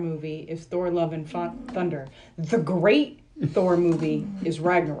good Thor movie is Thor: Love and Thunder. The great Thor movie is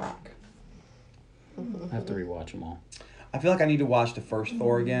Ragnarok. I have to rewatch them all. I feel like I need to watch the first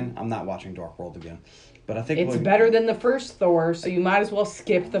Thor again. I'm not watching Dark World again, but I think It's better than the first Thor, so you might as well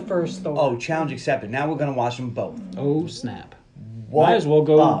skip the first Thor. Oh, challenge accepted. Now we're gonna watch them both. Oh, snap. What Might as well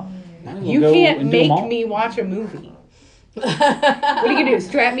go. up? might as well You go can't and do 'em make all. me watch a movie. What are you gonna do?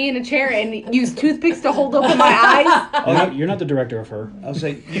 Strap me in a chair and use toothpicks to hold open my eyes? You're not the director of her. I'll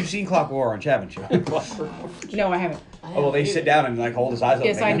say you've seen Clockwork Orange, haven't you? No, I haven't. Oh well, they sit down and like hold his eyes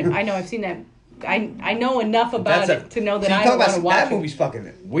Yes, I open. know. I know. I've seen that. I know enough about That's it to know that See, I talk don't want to about watch that it. movie's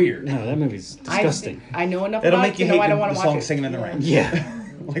fucking weird. No, that movie's disgusting. I know enough It'll about make it you to know hate I don't the want to watch song it. "Singing in the Rain." Yeah.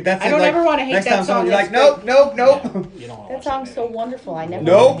 Like that's I it, don't like, ever wanna hate next that time song You're that's like, nope. You don't want to That watch song's so wonderful. I never.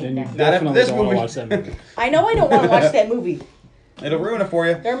 Nope. Then you Not after definitely this don't want movie. to watch that movie. I know I don't want to watch that movie. It'll ruin it for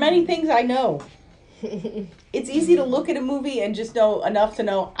you. There are many things I know. It's easy to look at a movie and just know enough to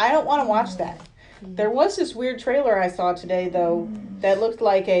know I don't want to watch that. There was this weird trailer I saw today, though, that looked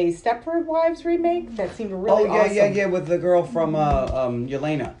like a Stepford Wives remake. That seemed really awesome. with the girl from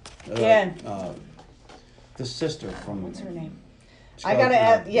Yelena. Yeah. The sister from. What's her name? Scarlet I gotta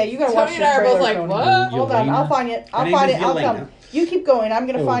add. Yeah, you gotta watch Tony the and I are trailer. both like, Tony. what? Hold on, I'll Yelena? find it. I'll name find is it. I'll tell Yelena. him. You keep going. I'm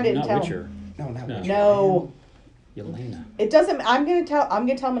gonna Oh, find it and not tell Witcher. him. No, not No. Witcher. No, Yelena. it doesn't. I'm gonna tell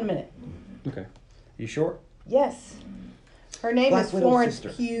him in a minute. Okay. You sure? Yes. Her name Black is Widow's Florence sister.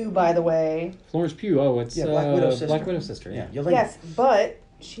 Pugh, by the way. Florence Pugh. Oh, it's Yeah, Black Widow's sister. Black Widow's sister. Yeah, Yeah. Yelena. Yes, but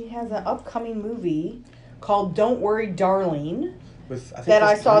she has an upcoming movie called "Don't Worry, Darling" With, I think that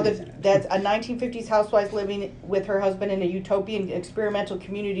I Chris saw. Pine is in it. That's a 1950s housewife living with her husband in a utopian experimental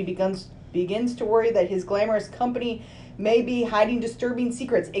community begins to worry that his glamorous company may be hiding disturbing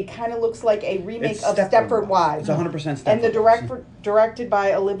secrets. It kind of looks like a remake It's of Stepford Wives. It's 100% Stepford And the Wives. directed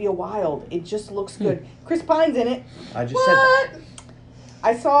by Olivia Wilde. It just looks good. Chris Pine's in it. I just said that. What?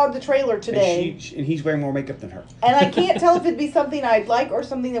 I saw the trailer today. And he's wearing more makeup than her. And I can't tell if it'd be something I'd like or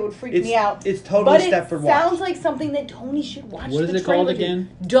something that would freak me out. It's totally But it Stepford sounds Wives. like something that Tony should watch. What is the it called trailer to. again?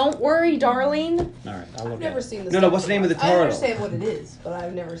 Don't worry, darling. All right. I'll look I've never at it. seen this. No, what's the name of the I title? understand what it is, but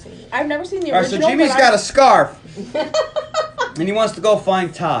I've never seen it. I've never seen the All right, so original. Jimmy's but got a scarf. And he wants to go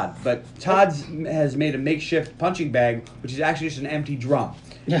find Todd. But Todd has made a makeshift punching bag, which is actually just an empty drum.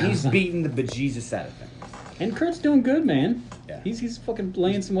 Yeah. He's beating the bejesus out of him. And Kurt's doing good, man. Yeah. He's fucking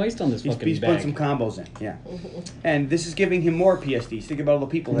laying some waste on this fucking He's bag. putting some combos in, yeah. And this is giving him more PSDs. Think about all the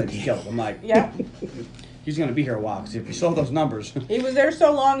people that he killed. I'm like, Yeah. he's going to be here a while, because if you saw those numbers, He was there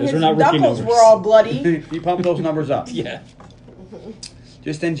so long Those his were not rookie knuckles numbers. were all bloody. he pumped those numbers up. Yeah.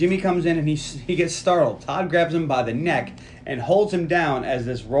 Just then Jimmy comes in and he gets startled. Todd grabs him by the neck and holds him down as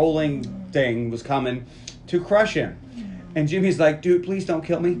this rolling thing was coming to crush him. And Jimmy's like, dude, please don't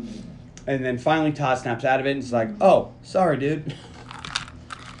kill me. And then finally Todd snaps out of it and is like, oh, sorry, dude.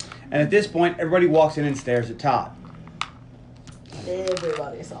 And at this point, everybody walks in and stares at Todd.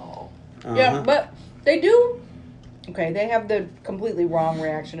 Everybody saw. Yeah, Uh-huh. but they do. Okay, they have the completely wrong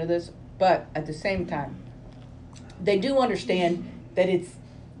reaction to this, but at the same time, they do understand that he's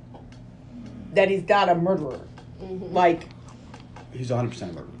not a murderer. Like, He's 100% a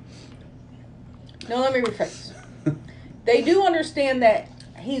murderer. no, let me rephrase. they do understand that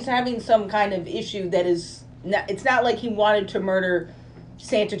he's having some kind of issue that is not, it's not like he wanted to murder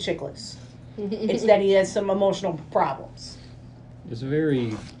Santa Chicklets. It's that he has some emotional problems. It's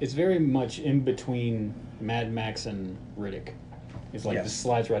very much in between Mad Max and Riddick. It's like Yes. this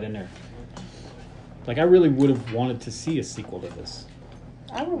slides right in there. Like I really would have wanted to see a sequel to this.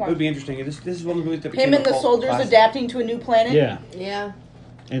 I would It want would be interesting. This is one of the movies that him became and a the cult soldiers classic. adapting to a new planet. Yeah. Yeah.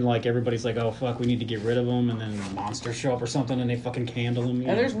 And like everybody's like, oh fuck, we need to get rid of them, and then monsters show up or something, and they fucking handle them.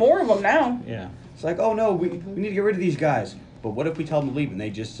 And there's more of them now. yeah. It's like, oh no, we need to get rid of these guys. But what if we tell them to leave and they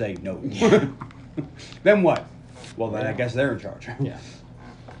just say no? Then what? Well, then I guess they're in charge. Yeah.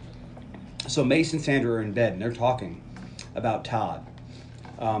 So Mace and Sandra are in bed and they're talking about Todd.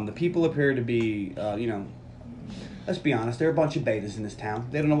 The people appear to be, let's be honest, they're a bunch of betas in this town.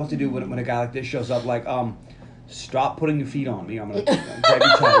 They don't know what to do when a guy like this shows up. Like, stop putting your feet on me. I'm gonna grab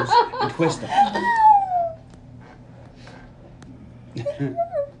your toes and twist them.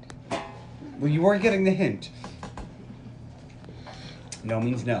 Well, you weren't getting the hint. No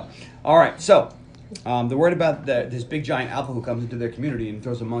means no. All right, so they're worried about this big giant alpha who comes into their community and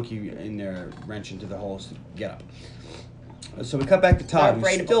throws a monkey in their wrench into the whole getup. So we cut back to Todd, who's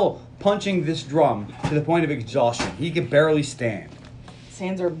Afraid of still punching this drum to the point of exhaustion. He can barely stand. His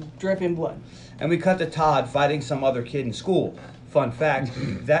hands are dripping blood. And we cut to Todd fighting some other kid in school. Fun fact,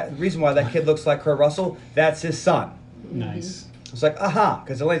 that reason why that kid looks like Kurt Russell, that's his son. Nice. It's like, aha,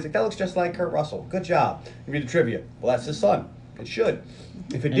 because Elaine's like, that looks just like Kurt Russell. Good job. You read the trivia. Well, that's his son. It should.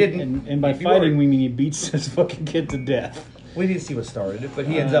 If it didn't, And by you'd be fighting, worried. we mean he beats this fucking kid to death. We didn't see what started it, but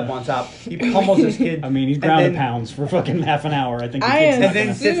he ends up on top. He pummels this kid. I mean, he's and ground then- and pounds for fucking half an hour. I think. The I kid's am- not And then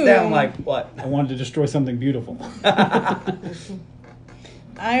gonna- sits down like, what? I wanted to destroy something beautiful. I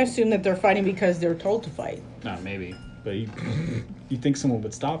assume that they're fighting because they're told to fight. No, maybe, but you think someone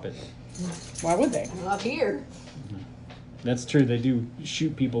would stop it? Why would they? Not here. That's true. They do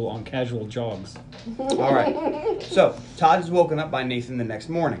shoot people on casual jogs. All right. So Todd is woken up by Nathan the next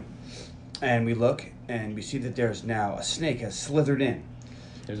morning, and we look and we see that there's now a snake has slithered in,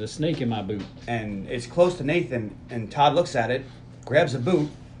 There's a snake in my boot. and it's close to Nathan. And Todd looks at it, grabs a boot,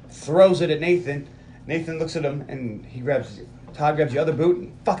 throws it at Nathan. Nathan looks at him, and Todd grabs the other boot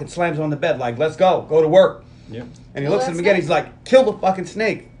and fucking slams him on the bed like, "Let's go to work." Yep. And he Well, looks at him that's again. nice. He's like, "Kill the fucking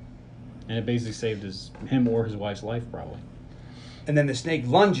snake." And it basically saved him or his wife's life, probably. And then the snake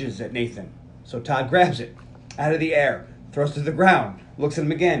lunges at Nathan. So Todd grabs it out of the air, throws it to the ground, looks at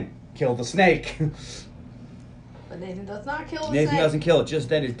him again, kill the snake. But Nathan does not kill the Nathan snake. doesn't kill it. Just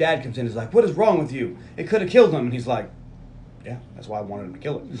then his dad comes in and is like, "What is wrong with you? It could have killed him." And he's like, "Yeah, that's why I wanted him to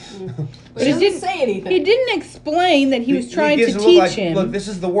kill it." But he doesn't say anything. He didn't explain that he was trying gives to it a look teach like, him. "Look, this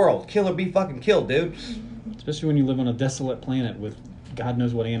is the world. Kill or be fucking killed, dude." Especially when you live on a desolate planet with God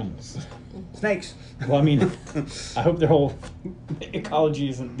knows what animals. Snakes. Well, I mean, I hope their whole ecology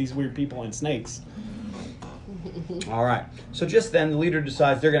isn't these weird people and snakes. All right. So just then, the leader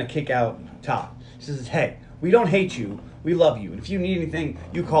decides they're going to kick out Todd. He says, "Hey, we don't hate you. We love you. And if you need anything,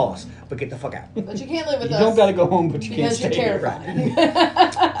 you call us. But get the fuck out." But you can't live with You us. don't gotta go home, but you can't because you're stay here.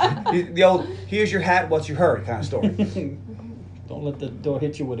 terrifying. The old, "Here's your hat, what's your hurry" kind of story. Don't let the door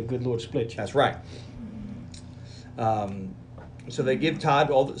hit you with a good Lord split you. That's right. So they give Todd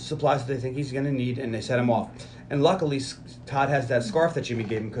all the supplies that they think he's going to need, and they set him off. And luckily, Todd has that scarf that Jimmy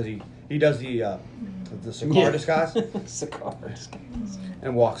gave him because he does the cigar disguise Cigar disguise.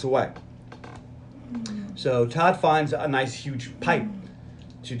 and walks away. So Todd finds a nice huge pipe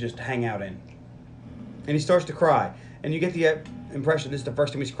to just hang out in, and he starts to cry. And you get the impression this is the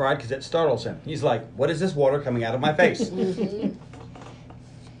first time he's cried because it startles him. He's like, "What is this water coming out of my face?"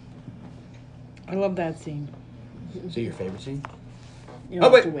 I love that scene. Is it your favorite scene? You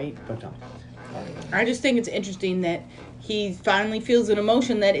don't Oh, have wait. to wait. Don't tell me. I just think it's interesting that he finally feels an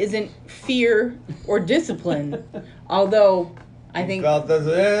emotion that isn't fear or discipline. Although I think Felt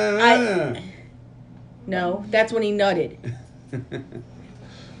this- no, that's when he nutted. Do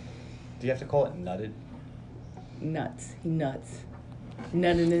you have to call it nutted? Nuts. He nuts.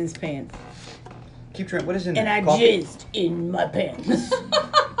 Nutted in his pants. Keep track. What is in And there? I Coffee? jizzed in my pants.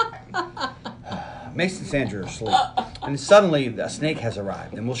 Mace and Sandra are asleep. And suddenly a snake has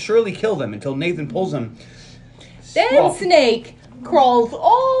arrived and will surely kill them until Nathan pulls him. That Well, snake crawls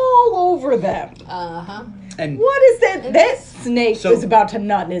all over them. Uh-huh. and What is that? That snake So- was about to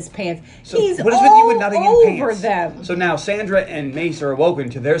nut in his pants. so He's what is with you with all nutting in over pants? them. So now Sandra and Mace are awoken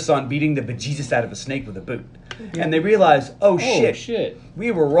to their son beating the bejesus out of a snake with a boot. And they realize, oh shit. shit,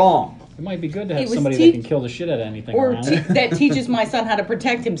 we were wrong. It might be good to He have was somebody that can kill the shit out of anything Or around. that teaches my son how to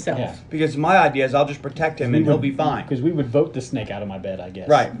protect himself. Yeah. Because my idea is I'll just protect him and he'll be fine. Because we would vote the snake out of my bed, I guess.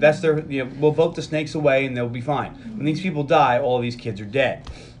 Right. That's their. We'll vote the snakes away and they'll be fine. When these people die, all these kids are dead.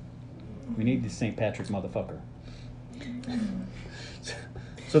 We need the St. Patrick motherfucker.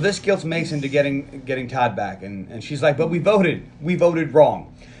 So this guilts Mason to getting Todd back, and she's like, but we voted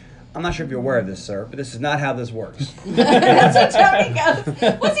wrong. I'm not sure if you're aware of this, sir, but this is not how this works. That's what Tony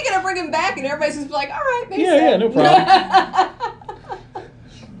goes. What's he gonna bring him back? And everybody's just like, all right, makes sense. Yeah, no problem.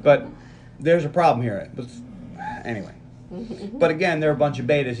 But there's a problem here. Anyway. But again, they're a bunch of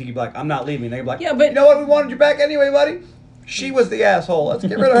betas. He could be like, I'm not leaving. They'd be like, Yeah, but- you know what? We wanted you back anyway, buddy. She was the asshole. Let's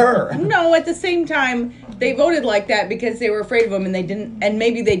get rid of her. No, at the same time, they voted like that because they were afraid of him, and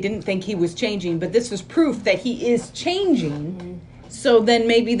maybe they didn't think he was changing. But this was proof that he is changing. So then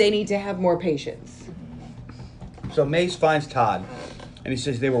maybe they need to have more patience. So Mace finds Todd, and he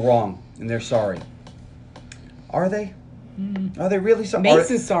says they were wrong, and they're sorry. Are they? Are they really sorry?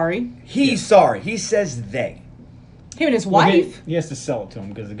 Mace is sorry. He's sorry. He says they. Him and his Well, wife. he has to sell it to him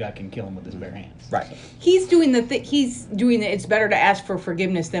because the guy can kill him with his bare hands. Right. He's doing he's doing the. It's better to ask for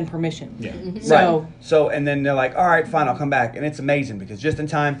forgiveness than permission. Yeah. So Right. So, and then they're like, all right, fine, I'll come back. And it's amazing because just in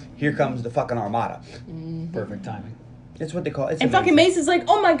time, here comes the fucking armada. Perfect timing. It's what they call it. It's and fucking amazing. Mace is like,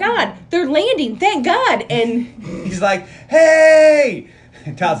 oh my god, they're landing, thank God. And He's like, hey!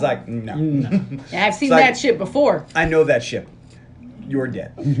 And Todd's like, no. I've seen It's like- that shit before. I know that ship. You're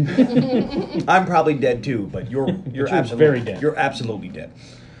dead. I'm probably dead too, but you're absolutely very dead. You're absolutely dead.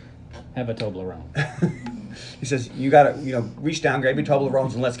 Have a Toblerone. He says, you gotta, reach down, grab your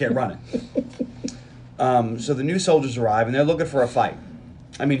Toblerones, and let's get running. So the new soldiers arrive, and they're looking for a fight.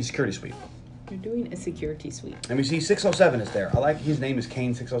 I mean, security sweep. You're doing a security sweep. And we see 607 is there. I like his name is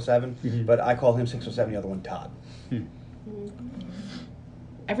Kane 607, but I call him 607, the other one Todd.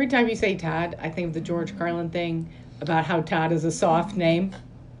 Every time you say Todd, I think of the George Carlin thing about how Todd is a soft name.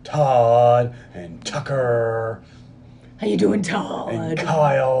 Todd and Tucker How you doing, and Todd?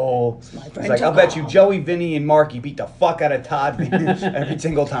 Kyle. my It's friend like, I'll bet you Todd. Joey, Vinny, and Marky beat the fuck out of Todd every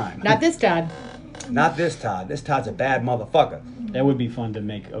single time. Not this Todd. Not this Todd. This Todd's a bad motherfucker. That would be fun to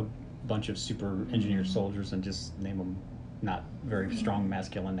make a bunch of super engineered soldiers and just name them not very strong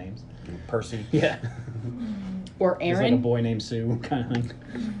masculine names. Percy. Yeah. Or Just like a Aaron. boy named Sue kind of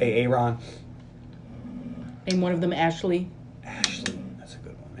thing. Aaron. Name one of them Ashley. Ashley. That's a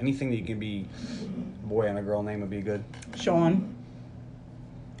good one. Anything that you can be a boy and a girl name would be good. Sean.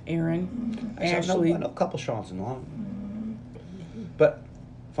 Aaron. Actually, Ashley. I know a couple Sean's in the line. But,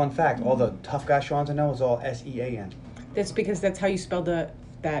 fun fact, all the tough guy Sean's I know is all S-E-A-N. That's because that's how you spell that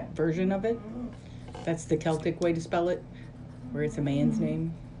version of it. That's the Celtic way to spell it, where it's a man's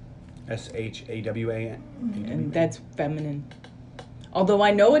name, S-H-A-W-A-N. and that's feminine. Although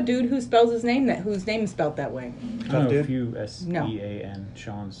I know a dude who spells his name whose name is spelled that way. I Tough know a dude. few S-E-A-N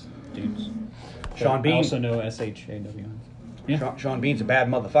Sean's dudes. Sean But Bean. I also know S-H-A-W-N. Yeah. Sean Bean's a bad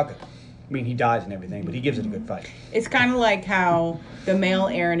motherfucker. I mean, he dies and everything, but he gives it a good fight. It's kind of like how the male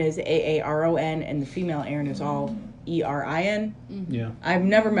Aaron is A-A-R-O-N and the female Aaron is all E-R-I-N. Yeah. I've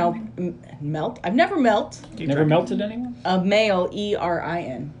never I've never met Keep Never track. melted anyone? a male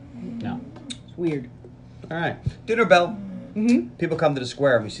E-R-I-N. No. It's weird. All right. Dinner bell. Mm-hmm. People come to the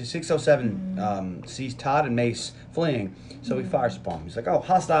square, and we see 607 sees Todd and Mace fleeing, so he fires upon him. He's like, oh,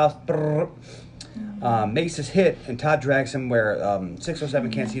 hostiles. Brrr. Mace is hit, and Todd drags him where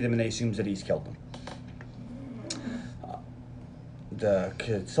 607 can't see them, and they assumes that he's killed them.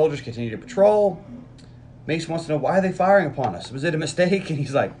 The soldiers continue to patrol. Mace wants to know, why are they firing upon us? Was it a mistake? And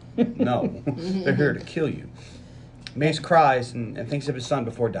he's like, no, they're here to kill you. Mace cries and thinks of his son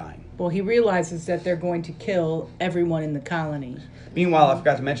before dying. Well, he realizes that they're going to kill everyone in the colony. Meanwhile, I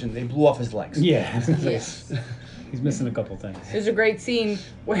forgot to mention, they blew off his legs. Yeah. Yes. He's missing a couple things. There's a great scene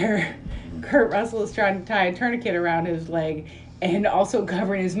where Kurt Russell is trying to tie a tourniquet around his leg and also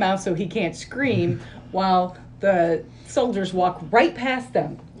covering his mouth so he can't scream while the soldiers walk right past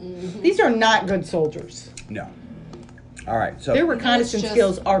them. These are not good soldiers. No. All right, so Their reconnaissance It's just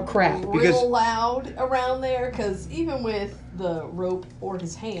skills are crap. Real Because- loud around there, because even with the rope or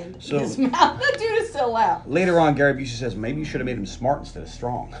his hand, So- his mouth, the dude is still loud. later on, Gary Busey says maybe you should have made him smart instead of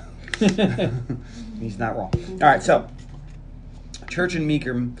strong. He's not wrong. All right, so Church and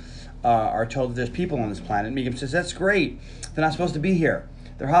Meekum are told that there's people on this planet. Meekum says, that's great. They're not supposed to be here.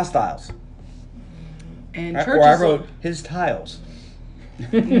 They're hostiles. And Or Church I is wrote his tiles.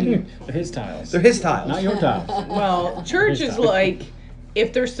 They're his tiles. They're his tiles. Not your tiles. well, Church His is tiles. like,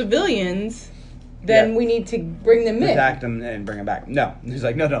 if they're civilians, then Yeah. we need to bring them in. Protect them and bring them back. No. He's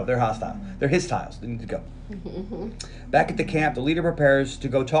like, no, they're hostile. They're his tiles. They need to go. Back at the camp, the leader prepares to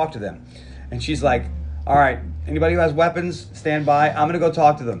go talk to them. And she's like, all right, anybody who has weapons, stand by. I'm going to go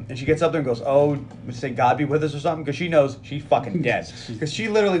talk to them. And she gets up there and goes, oh, say God be with us or something, because she knows she's fucking dead. Because she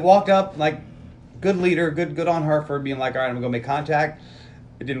literally walked up, like, good leader, good on her for being like, all right, I'm going to go make contact.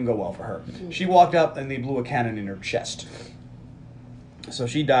 It didn't go well for her. She walked up and they blew a cannon in her chest. So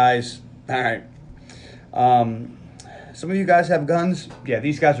she dies. All right. Some of you guys have guns. Yeah,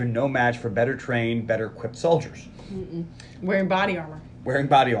 these guys are no match for better trained, better equipped soldiers. Wearing body armor. Wearing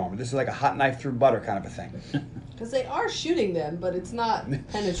body armor. This is like a hot knife through butter kind of a thing. Because they are shooting them, but it's not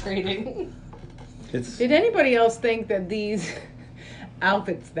penetrating. Did anybody else think that these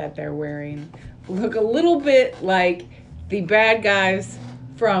outfits that they're wearing look a little bit like the bad guys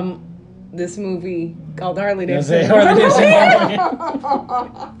from this movie called Harley Davidson? Harley Davidson.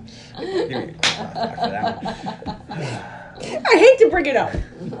 Give me a clap for that one. I hate to bring it up,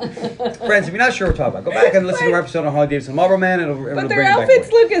 Friends, if you're not sure what we're talking about, go back and listen to our episode on Harley Davidson Marlboro Man. It'll but bring their it back outfits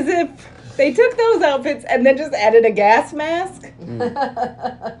for you. look as if they took those outfits and then just added a gas mask.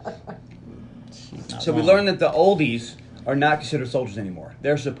 So we learned that the oldies are not considered soldiers anymore.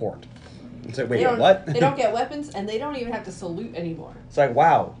 They're support. It's like, wait, They don't, what? They don't get weapons, and they don't even have to salute anymore. It's like,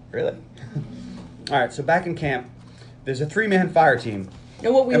 wow, really? All right, so back in camp, there's a 3-man fire team.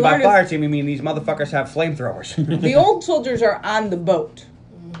 And what we And by learned fire is team, we mean these motherfuckers have flamethrowers. the old soldiers are on the boat,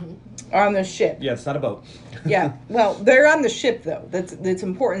 on the ship. Yeah, it's not a boat. Yeah, well, they're on the ship though. That's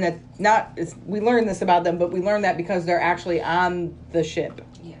important. We learned this about them, but we learned that because they're actually on the ship.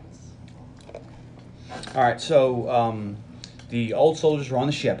 Yes. All right, so the old soldiers are on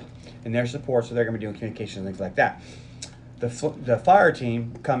the ship, and their support, so they're going to be doing communication and things like that. The fire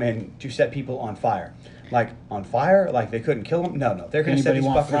team come in to set people on fire. Like, on fire? Like, they couldn't kill them? No. They're going to set Anybody these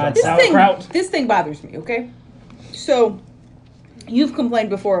want fuckers on fried This fire. sauerkraut? this thing bothers me. Okay, so you've complained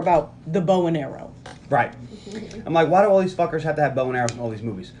before about the bow and arrow. Right. I'm like, why do all these fuckers have to have bow and arrows in all these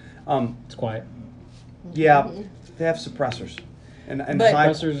movies? It's quiet. Yeah, they have suppressors. And But- high,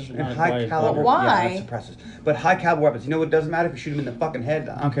 Suppressors and aren't high quite- caliber. Why? Yeah, they have suppressors. But high caliber weapons, you know what? It doesn't matter if you shoot them in the fucking head.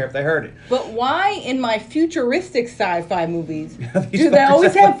 I don't care if they hurt it. But why in my futuristic sci-fi movies These do they fuckers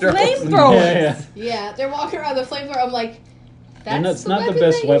always have flamethrowers. flamethrowers? Yeah, they're walking around the flamethrower. I'm like, And that's it's not the weapon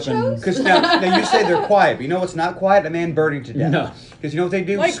best that you weapon. chose? Because now you say they're quiet, but you know what's not quiet? A man burning to death. No. Because you know what they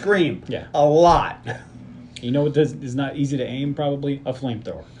do? Like- Scream. Yeah. A lot. You know what is not easy to aim? Probably a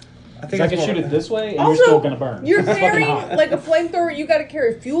flamethrower. I Because I can it's shoot more- it this way, and Also, you're still gonna burn. You're It's fucking carrying hot. like a flamethrower. You got to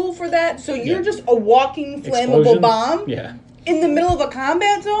carry fuel for that, so you're Yeah. just a walking flammable Explosion? bomb Yeah. in the middle of a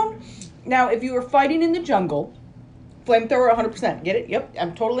combat zone. Now, if you were fighting in the jungle, flamethrower 100%. Get it? Yep,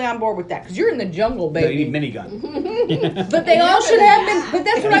 I'm totally on board with that because you're in the jungle, No, you baby. need minigun. But they And all you're should gonna have die. been. But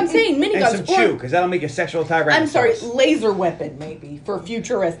that's what I'm saying. And some Miniguns. chew, because that'll make a sexual tyrannosaurus. I'm sorry, laser weapon maybe for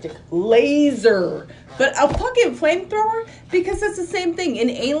futuristic laser, but a fucking flamethrower because it's the same thing in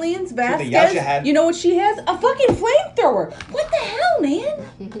Aliens. the Yautja Vasquez, had. you know what she has? A fucking flamethrower. What the hell,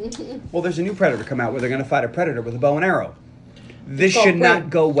 man? Well, there's a new Predator come out where they're going to fight a Predator with a bow and arrow. This called should not Prey.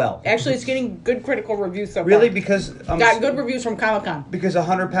 go well. Actually, it's getting good critical reviews so far. Really? Because Got good reviews from Comic-Con. because a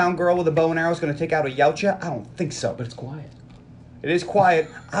 100-pound girl with a bow and arrow is going to take out a Yautja? I don't think so. But it's quiet. It is quiet.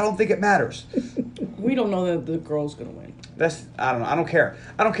 I don't think it matters. We don't know that the girl's gonna win. I don't know. I don't care.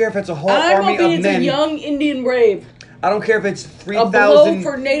 I don't care if it's a whole I'm army hoping of it's men. a young Indian brave. I don't care if it's A blow 3,000.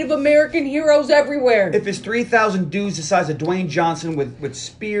 for Native American heroes everywhere. If it's 3,000 dudes the size of Dwayne Johnson with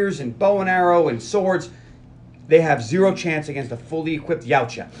spears and bow and arrow and swords, they have zero chance against a fully equipped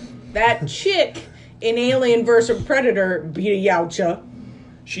Yautja. That chick in Alien vs. Predator beat a Yautja.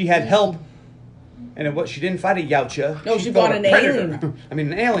 She had help, and she didn't fight a Yautja. No, she fought fought a an predator. alien. I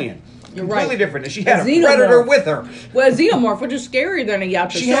mean, an alien. You're Completely right. different. And she had a xenomorph. predator with her. Well, a xenomorph, which is scarier than a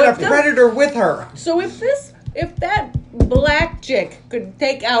Yautja. She had a predator with her. So if that black chick could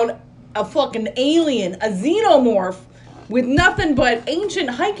take out a fucking alien, a xenomorph, with nothing but ancient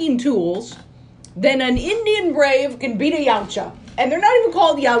hiking tools, then an Indian brave can beat a Yautja. And they're not even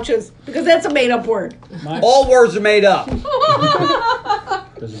called Yautjas because that's a made-up word. All words are made up.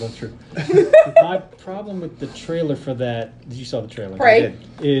 Those are both true. My problem with the trailer for that, you saw the trailer, Prey. did.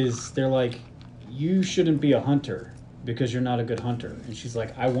 is they're like, you shouldn't be a hunter because you're not a good hunter. And she's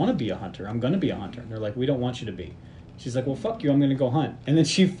like, I want to be a hunter. I'm going to be a hunter. And they're like, we don't want you to be. She's like, well, fuck you. I'm going to go hunt. And then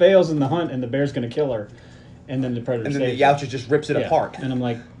she fails in the hunt and the bear's going to kill her. And then the predator And then the saves her. Yautja just rips it Yeah. apart. And I'm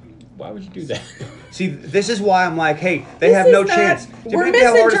like, why would you do that? See, this is why I'm like, hey, they This have is no not- chance. Did we're you know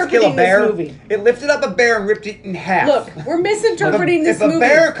how hard it is to kill a misinterpreting this bear? movie. It lifted up a bear and ripped it in half. Look, we're misinterpreting this if a movie.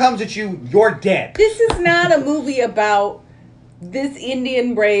 bear comes at you, you're dead. This is not a movie about this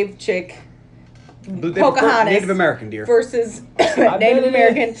Indian brave chick Pocahontas Native American, dear. versus Native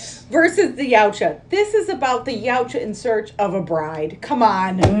American versus the Yautja. This is about the Yautja in search of a bride. Come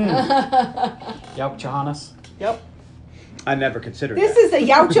on. Yep, Johannes. Yep. I never considered This that. is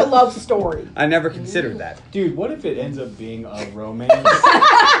a Yautja love story. I never considered that. Dude, what if it ends up being a romance and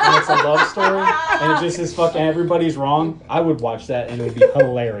it's a love story and it just is fucking everybody's wrong? I would watch that and it would be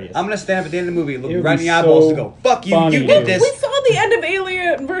hilarious. I'm gonna stand up at the end of the movie, look It you would right in be the eyeballs so and go, "Fuck you! funny, You did dude. this." We saw the end of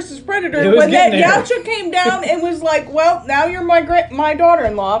Alien versus Predator It was when that getting there. Yautja came down and was like, "Well, now you're my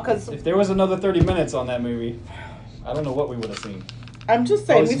daughter-in-law." Because If there was another 30 minutes on that movie, I don't know what we would have seen. I'm just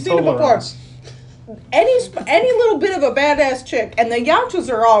saying, Probably we've some seen it before. Toblerones. Any little bit of a badass chick, and the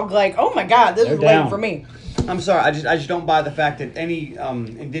Yautjas are all like, "Oh my god, this They're is waiting down. for me." I'm sorry, I just don't buy the fact that any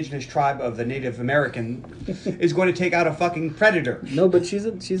indigenous tribe of the Native American is going to take out a fucking predator. No, but she's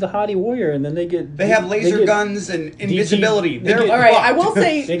a hottie warrior, and then they get They have laser get- guns and invisibility. they They're get- All right, I fucked. will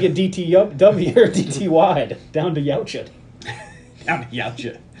say, They get DTW or DTY'd down to Yautja. Down to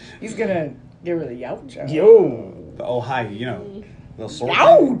Yautja. he's gonna get rid of Yautja. Yo. Oh hi, little sword. thing.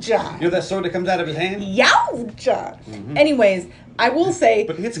 Yautja. You know that sword that comes out of his hand? Yautja. Anyways, I will say,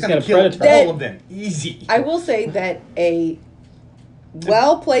 But it's He's gonna got a kill predator. all of them. Easy. I will say that a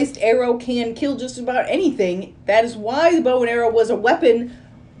well-placed arrow can kill just about anything. That is why the bow and arrow was a weapon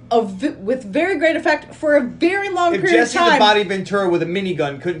with very great effect for a very long If period Jesse of the time. Body Ventura with a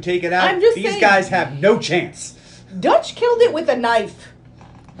minigun couldn't take it out, I'm just these saying. guys have no chance. Dutch killed it with a knife.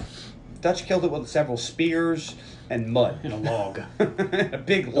 Dutch killed it with several spears and mud. And a log. A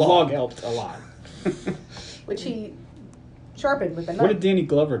big The log. log helped a lot. Which he sharpened with a knife. What did Danny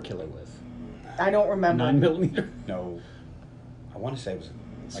Glover kill it with? I don't remember. 9mm? No. I want to say it was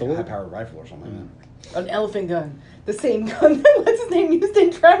like Sword? a high-powered rifle or something like An elephant gun. The same gun that what's his name used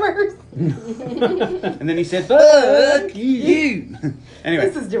in Tremors. that. And then he said, "Fuck you." Anyway,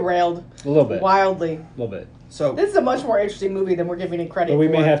 This is derailed A little bit. wildly. A little bit. so This is a much more interesting movie than we're giving it credit But we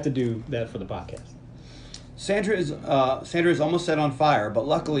for. may have to do that for the podcast. Sandra is almost set on fire, but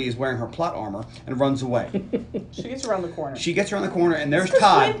luckily is wearing her plot armor and runs away. She gets around the corner. She gets around the corner, and there's This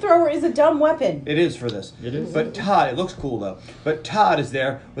Todd. flamethrower is a dumb weapon. It is for this. It is. But Todd, it looks cool though. But Todd is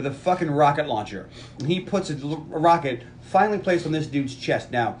there with a fucking rocket launcher. And he puts a rocket finally placed on this dude's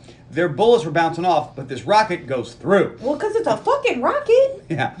chest. Now, their bullets were bouncing off, but this rocket goes through. Well, because it's a fucking rocket.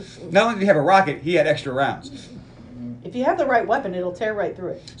 Yeah. Not only did he have a rocket, he had extra rounds. If you have the right weapon, it'll tear right through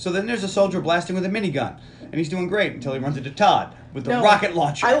it. So then there's a soldier blasting with a minigun. And he's doing great until he runs into Todd with the No, rocket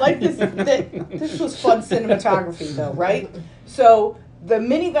launcher. I like this. This was fun cinematography, though, right? So the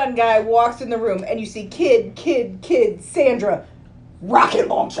minigun guy walks in the room, and you see kid, Sandra, rocket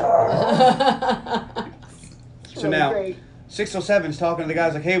launcher. It's So really now, great. 607's talking to the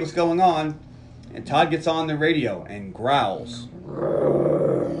guys like, hey, what's going on? And Todd gets on the radio and growls.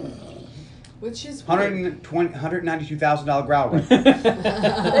 Which is weird. $192,000 growl right there.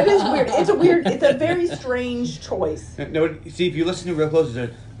 That is weird. It's a very strange choice. No, see, if you listen to it real close,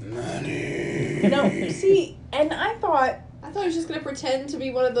 it's money. No, see, and I thought, I thought he was just gonna pretend to be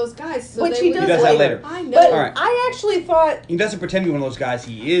one of those guys. So which they he would- does, He does that later. I know. But Alright. I actually thought, He doesn't pretend to be one of those guys.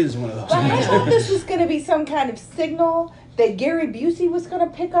 He is one of those but I guys. thought this was going to be some kind of signal that Gary Busey was going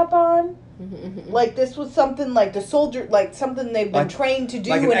to pick up on. Like this was something like the soldier, like something they've been Like- trained to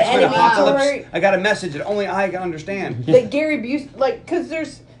do Like in an X-Men enemy apocalypse. territory. I got a message that only I can understand. That Gary Busey, like, because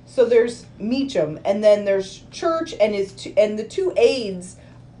there's Meacham, and then there's Church, and and the two aides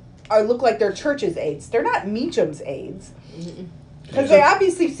look like they're Church's aides. They're not Meacham's aides. Because they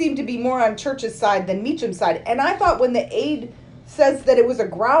obviously seem to be more on Church's side than Meacham's side. And I thought when the aide says that it was a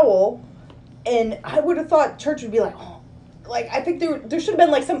growl, and I would have thought Church would be like, oh, like, I think there should have been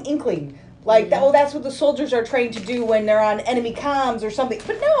like some inkling. Like, that's what the soldiers are trained to do when they're on enemy comms or something.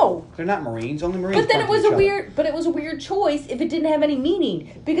 But no. They're not Marines. Only Marines. But then it bark at was each a other. weird choice if it didn't have any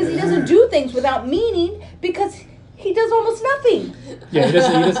meaning. Because he doesn't do things without meaning because he does almost nothing. Yeah, he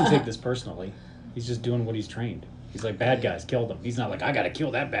doesn't take this personally. He's just doing what he's trained. He's like, bad guys killed him. He's not like, I gotta kill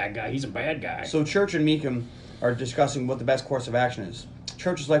that bad guy. He's a bad guy. So Church and Meacham are discussing what the best course of action is.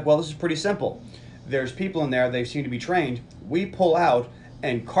 Church is like, well, this is pretty simple. There's people in there. They seem to be trained. We pull out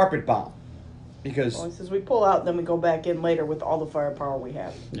and carpet bomb. Because Well, he says we pull out, then we go back in later with all the firepower we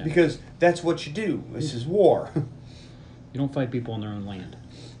have. Yeah. because that's what you do. This is war. You don't fight people on their own land.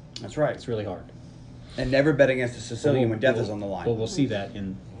 That's right. It's really hard. And never bet against a Sicilian when death is on the line. Well, we'll see that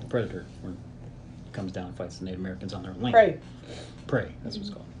in Predator, where he comes down and fights the Native Americans on their own land. Pray. Prey, that's what it's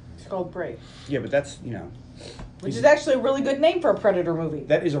called. It's called Brave, Yeah, but that's, which is actually a really good name for a Predator movie.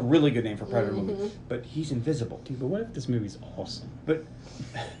 that is a really good name for a Predator movie. But he's invisible. Dude, but what if this movie's awesome? But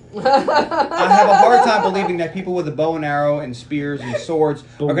I have a hard time believing that people with a bow and arrow and spears and swords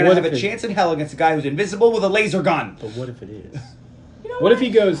But are going to what have a if it- chance in hell against a guy who's invisible with a laser gun. But what if it is? You know What if he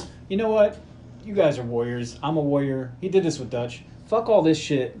goes, you know what? You guys are warriors. I'm a warrior. He did this with Dutch. Fuck all this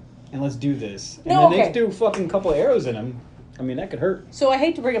shit and let's do this. And No, then okay. they do a fucking couple of arrows in him. I mean, that could hurt. So I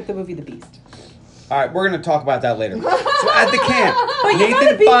hate to bring up the movie The Beast. All right, we're going to talk about that later. So at the camp, But you gotta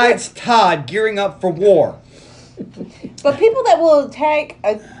Nathan be- finds Todd gearing up for war. But people that will attack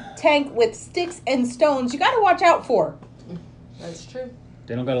a tank with sticks and stones, you got to watch out for. That's true.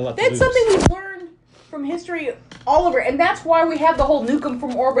 They don't got a lot to That's lose. something we've learned from history all over, and that's why we have the whole nuke 'em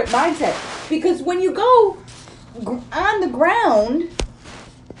from orbit mindset. Because when you go on the ground,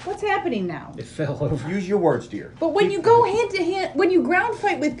 what's happening now? It fell over. Use your words, dear. But when you go hand to hand, when you ground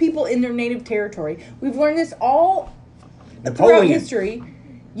fight with people in their native territory, we've learned this all throughout Napoleon. history.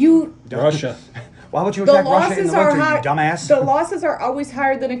 You Russia. Why would you the attack Russia in losses the are winter, high, you dumbass? The losses are always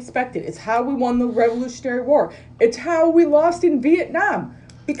higher than expected. It's how we won the Revolutionary War. It's how we lost in Vietnam.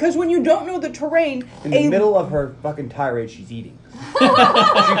 Because when you don't know the terrain, In the middle of her fucking tirade, she's eating. She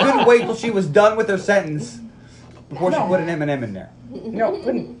couldn't wait till she was done with her sentence before she No. put an M&M in there. No,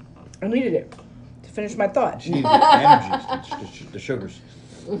 couldn't. I needed it to finish my thought. She needed the energy, the sugars.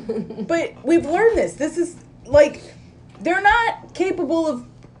 But we've learned this. This is like they're not capable of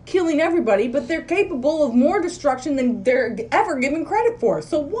killing everybody, but they're capable of more destruction than they're ever given credit for.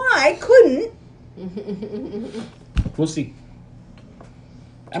 So why couldn't? We'll see.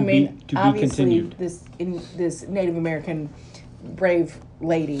 I mean, to be obviously, continued. this Native American brave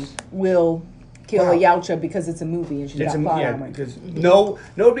lady will kill Wow. a Yautja because it's a movie and she's It's got a, plot yeah, armor. because no,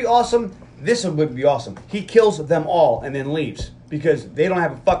 it'd be awesome. This would be awesome. He kills them all and then leaves because they don't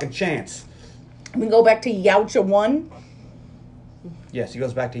have a fucking chance. We go back to Yautja 1, Yes, he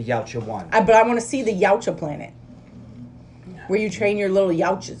goes back to Yautja 1. but I want to see the Yautja planet where you train your little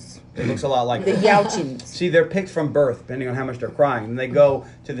Yautjas, It looks a lot like the Yautjans. See, they're picked from birth, depending on how much they're crying. And they go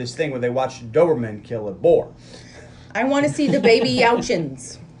to this thing where they watch Doberman kill a boar. I want to see the baby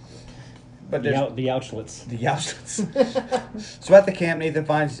Yautjans. But there's The outlets. the Yautjans. So at the camp, Nathan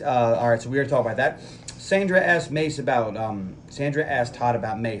finds. All right, so we already talked about that. Sandra asked Mace about. Sandra asked Todd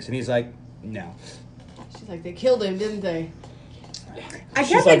about Mace, and he's like, "No." She's like, they killed him, didn't they? I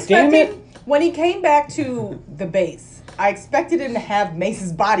She's kept like, "Damn expecting when he came back to the base, I expected him to have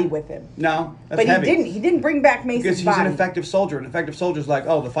Mace's body with him, No, that's but heavy. he didn't. He didn't bring back Mace's Because he's body. an effective soldier. An effective soldier's like,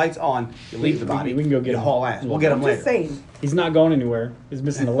 "Oh, the fight's on. You leave the body. We can go get you him. haul ass. We'll get him I'm later." just saying. He's not going anywhere. He's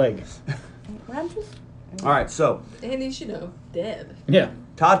missing a leg. I'm just. All right, so And he's, dead. Yeah.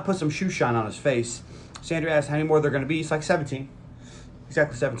 Todd put some shoe shine on his face. Sandra asked how many more they're going to be. He's like 17.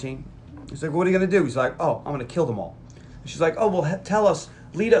 Exactly 17. He's like, "What are you going to do?" He's like, "Oh, I'm going to kill them all." And she's like, "Oh, well, tell us.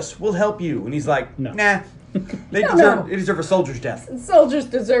 Lead us. We'll help you." And he's like, No. "Nah. They No. deserve a soldier's death." Soldiers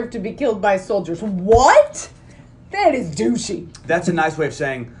deserve to be killed by soldiers. What? That is douchey. That's a nice way of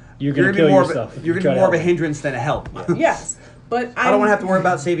saying You're gonna be kill more yourself Of if a, you're you going to try be to more of a help. hindrance than a help. Yes, but I don't want to have to worry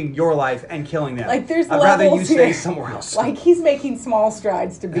about saving your life and killing them. Like there's I'd rather you levels stay here. somewhere else. Like he's making small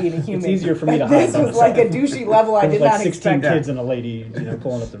strides to being a human. easier for me But to hide this by was like a myself. douchey level I There's did like not 16 expect. kids and a lady,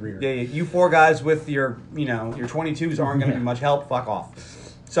 pulling up the rear. Yeah, you four guys with your 22s aren't going to be much help. Fuck off.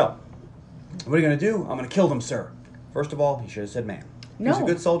 So, what are you going to do? I'm going to kill them, sir. First of all, he should have said ma'am. He's a No.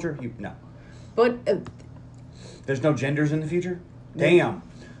 good soldier. No. But There's no genders in the future? Damn.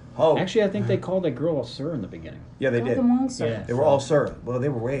 Oh. Actually, I think they called that girl a sir in the beginning. yeah, they did. the monster. Yeah. They were all sir. Well, they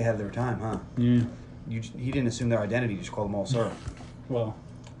were way ahead of their time, huh? Yeah. He didn't assume their identity, just called them all sir. Well,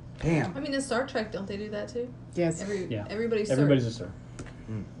 Damn. I mean, in Star Trek, don't they do that too? Yes. yeah. Everybody's Everybody's a sir.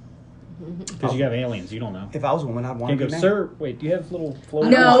 Because you have aliens, you don't know. If I was a woman, I'd want Can't to go, be man. sir. Wait, do you have little I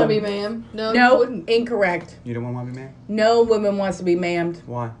floaters? don't No. want to be ma'am. No, you No, wouldn't. incorrect. You don't want to be man? No woman wants to be ma'amed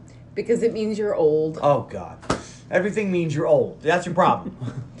Why? because it means you're old. Oh, God. Everything means you're old. That's your problem.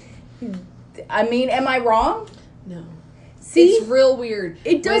 I mean, am I wrong? No. See, It's real weird.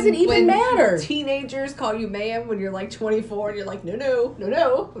 It doesn't even matter. Teenagers call you ma'am when you're like 24 and you're like, no,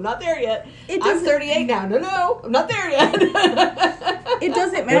 I'm not there yet. It I'm doesn't- 38 now. No, I'm not there yet. it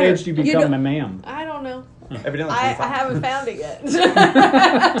doesn't matter. What age do you become know- a ma'am? I don't know. Evidently, I 25. haven't found it yet.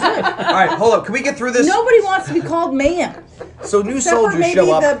 All right, hold up. Can we get through this? Nobody wants to be called ma'am. So new Except for soldiers maybe show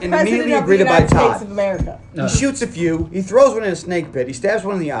the up and president immediately of agree the to buy United States Todd. of America. He shoots a few. He throws one in a snake pit. He stabs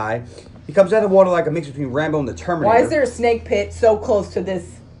one in the eye. He comes out of the water like a mix between Rambo and the Terminator. Why is there a snake pit so close to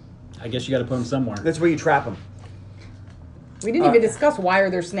this? I guess you got to put them somewhere. That's where you trap him. We didn't even discuss why are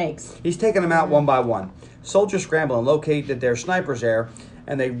there snakes. He's taking them out one by one. Soldiers scramble and locate that their sniper's there,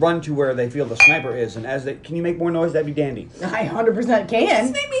 and they run to where they feel the sniper is. And as they, can you make more noise? That'd be dandy. I 100% It just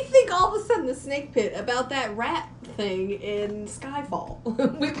can. made me think all of a sudden the snake pit about that rat thing in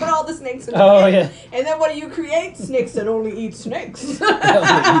Skyfall. We put all the snakes in the Oh, pit, yeah. and then what do you create? Snakes that only eat snakes.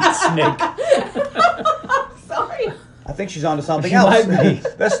 Snake. Sorry. I think she's onto something She else. might be.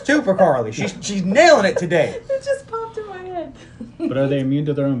 That's two for Carly. She's nailing it today. It just popped in my head. But are they immune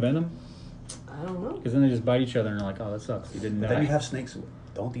to their own venom? I don't know. Because then they just bite each other and they're like, oh, that sucks. You didn't But die. then you have snakes who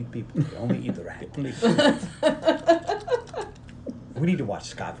don't eat people. They only eat the rat. We need to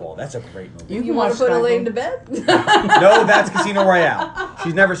watch Skyfall. That's a great movie. You want to put Skyfall. Elaine to bed? No, that's Casino Royale.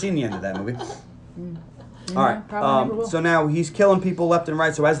 She's never seen the end of that movie. All right. probably never will. So now he's killing people left and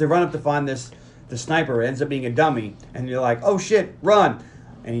right. So as they run up to find this, the sniper ends up being a dummy, and you're like, "Oh shit, run!"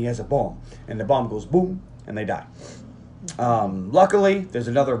 And he has a bomb, and the bomb goes boom, and they die. Luckily, there's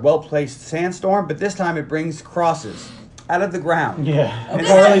another well-placed sandstorm, but this time it brings crosses out of the ground. Yeah. And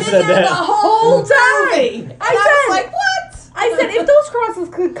Carly They've been said there the that. whole time. I said- was like, what? I said, if those crosses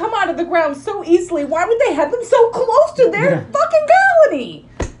could come out of the ground so easily, why would they have them so close to their Yeah. fucking colony?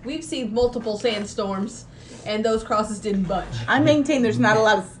 We've seen multiple sandstorms, and those crosses didn't budge. I maintain there's not a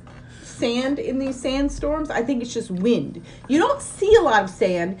lot of sand in these sandstorms. I think it's just wind. You don't see a lot of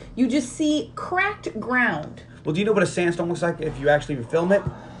sand. You just see cracked ground. Well, do you know what a sandstorm looks like if you actually film it?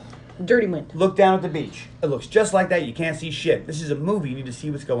 Dirty wind. Look down at the beach. It looks just like that. You can't see shit. This is a movie. You need to see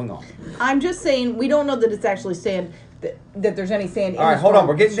what's going on. I'm just saying, we don't know that it's actually sand, that there's any sand in All right, the hold storm. on.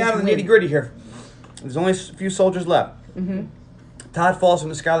 We're getting It's down just to the wind. nitty gritty here. There's only a few soldiers left. Mm-hmm. Todd falls from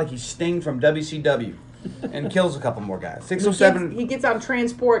the sky like he's Sting from WCW and kills a couple more guys. 607, He gets on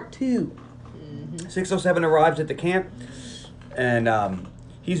transport too. 607 arrives at the camp, and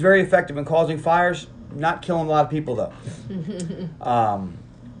he's very effective in causing fires, not killing a lot of people, though.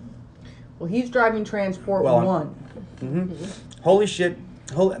 Well, he's driving transport Well, 1. Holy shit.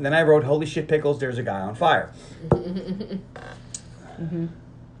 And then I wrote, holy shit pickles, there's a guy on fire.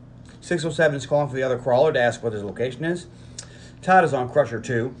 607 is calling for the other crawler to ask what his location is. Todd is on Crusher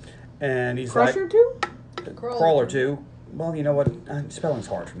 2, and he's Crusher like... too? Crawler 2. Well, you know what? Spelling's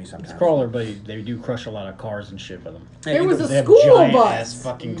hard for me sometimes. It's crawler, but they do crush a lot of cars and shit with them. There was They a have school giant bus. ass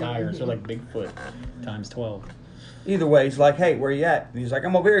fucking tires. They're like Bigfoot times 12. Either way, he's like, hey, where you at? And he's like,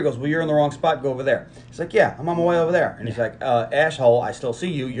 I'm over here. He goes, well, you're in the wrong spot. Go over there. He's like, yeah, I'm on my way over there. And he's like, asshole, I still see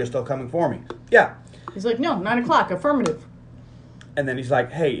you. You're still coming for me. Yeah. He's like, no, 9 o'clock, affirmative. And then he's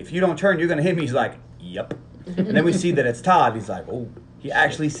like, hey, if you don't turn, you're going to hit me. He's like, yep. And then we see that it's Todd. He's like, oh, he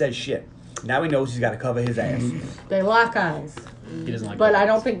actually says shit. Now he knows he's got to cover his ass. They lock eyes. He doesn't like But that. I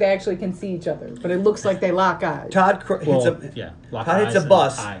don't think they actually can see each other. But it looks like they lock eyes. Todd Well, hits yeah, lock Todd hits eyes a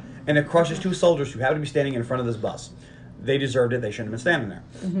bus, and eye. and it crushes two soldiers who happen to be standing in front of this bus. They deserved it. They shouldn't have been standing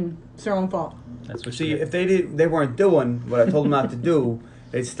there. It's their own fault. That's what See, you if they weren't doing what I told them not to do,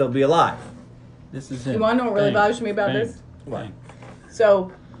 they'd still be alive. This is him. You wanna know what really Bang. bothers me about Bang. this? What? Bang.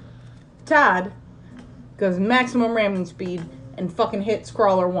 So, Todd goes maximum ramming speed and fucking hits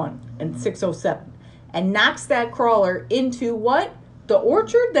Crawler 1 and 607. And knocks that crawler into what? The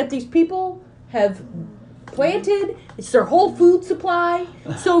orchard that these people have planted. It's their whole food supply.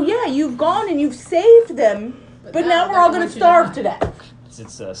 So, yeah, you've gone and you've saved them. But now we're all going to starve to death.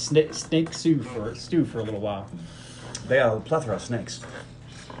 It's a snake stew for a little while. They got a plethora of snakes.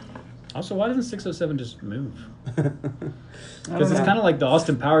 Also, why doesn't 607 just move? I don't Because it's know. kind of like the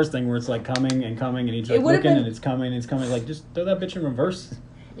Austin Powers thing where it's like coming and coming and he's It like would've looking been- and it's coming and it's coming. Like, just throw that bitch in reverse.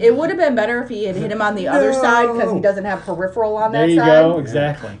 It would have been better if he had hit him on the other No. side because he doesn't have peripheral on There that you side. go.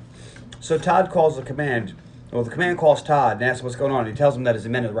 Exactly. So Todd calls the command. Well, the command calls Todd and asks what's going on. He tells them that his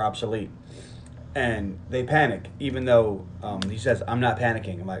men are obsolete. And they panic, even though he says, I'm not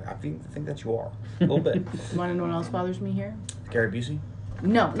panicking. I'm like, I think that you are. A little bit. Want to know what else bothers me here? Gary Busey?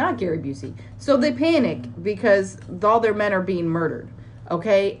 No, not Gary Busey. So they panic because all their men are being murdered.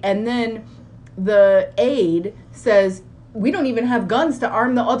 Okay? And then the aide says, we don't even have guns to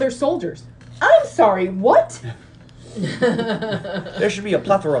arm the other soldiers. I'm sorry, what? There should be a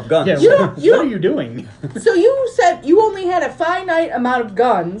plethora of guns. Yeah. You what don't- you what don't- are you doing? So you said you only had a finite amount of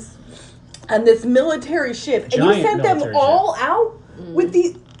guns on this military ship, and you Giant sent them military all out with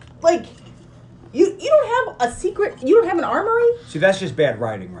these, like, you don't have a secret, you don't have an armory? See, that's just bad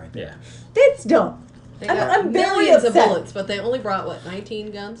writing right there. Yeah. That's dumb. They I'm- got I'm very millions of upset. bullets, but they only brought, what,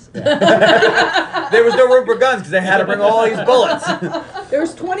 19 guns? There was no room for guns because they had to bring all these bullets.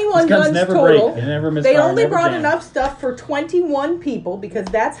 There's 21 These guns guns never total. break. They never miss They fire, only never brought jam. enough stuff for 21 people because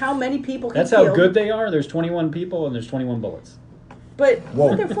that's how many people he That's killed. how good they are. There's 21 people and there's 21 bullets. But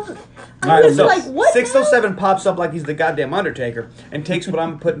Whoa. motherfucker, All I right, was so like, what? 607 pops up like he's the goddamn Undertaker and takes what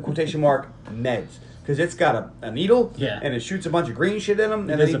I'm putting quotation mark meds. because it's got a needle, Yeah. and it shoots a bunch of green shit in them.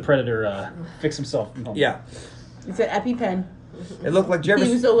 And Does then the Predator fix himself? yeah, It's an EpiPen. it looked like. He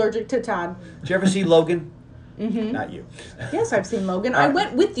was allergic to Todd. Did you ever see Logan? Mm-hmm. Not you. Yes, I've seen Logan. I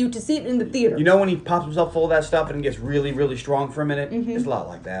went with you to see it in the theater. You know when he pops himself full of that stuff and gets really, really strong for a minute? It's a lot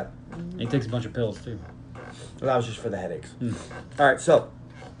like that. He takes a bunch of pills too. Well, that was just for the headaches. All right, so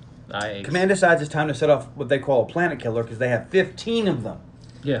I Command decides it's time to set off what they call a planet killer because they have 15 of them.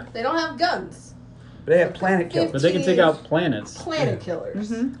 Yeah, They don't have guns. But they have planet killers. but they can take out planets. Planet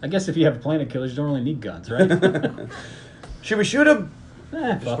killers. I guess if you have planet killers, you don't really need guns, right? Should we shoot them?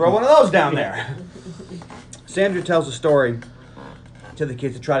 Just Fuck throw 'em. one of those down there. Sandra tells a story to the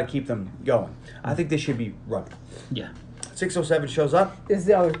kids to try to keep them going. I think they should be running. Yeah. 607 shows up. This is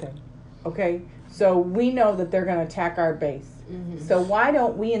the other thing. Okay? So we know that they're going to attack our base. So why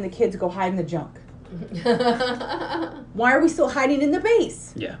don't we and the kids go hide in the junk? Why are we still hiding in the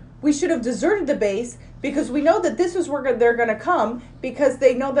base? Yeah. We should have deserted the base because we know that this is where they're going to come because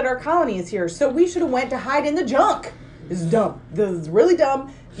they know that our colony is here. So we should have went to hide in the junk. This is dumb. This is really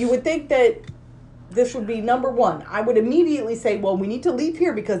dumb. You would think that this would be number one. I would immediately say, well, we need to leave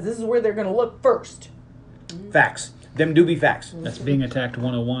here because this is where they're going to look first. Facts. Them do be facts. That's being attacked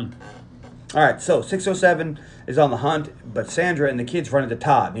 101. All right, so 607 is on the hunt, but Sandra and the kids run into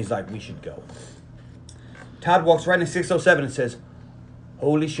Todd, and he's like, we should go. Todd walks right into 607 and says,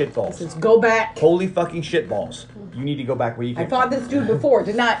 holy shit balls. Says, go back. Holy fucking shit balls. You need to go back where you I came fought from. this dude before. It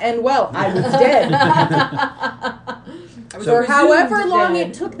did not end well. I was dead. For however long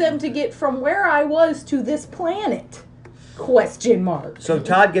it took them to get from where I was to this planet. Question mark. So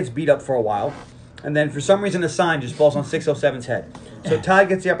Todd gets beat up for a while, and then for some reason the sign just falls on 607's head. So Todd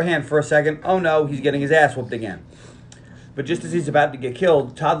gets the upper hand for a second. Oh no, he's getting his ass whooped again. But just as he's about to get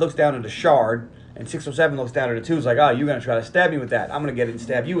killed, Todd looks down at a shard, and 607 looks down at it too. He's like, oh, you're going to try to stab me with that. I'm going to get it and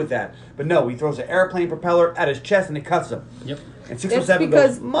stab you with that. But no, he throws an airplane propeller at his chest and it cuts him. Yep. And That's 607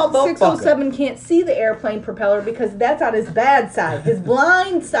 because goes, motherfucker. 607 can't see the airplane propeller because that's on his bad side, his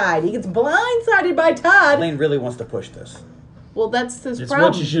blind side. He gets blindsided by Todd. Lane really wants to push this. Well, that's his It's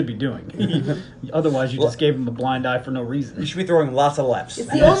problem. what you should be doing. Otherwise, you just gave him a blind eye for no You reason. should be throwing lots of lefts.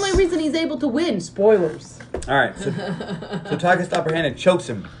 It's the only reason he's able to win. Spoilers. All right, so Todd gets the upper hand and chokes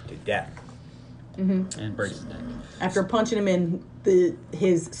him to death. And breaks his neck. After punching him in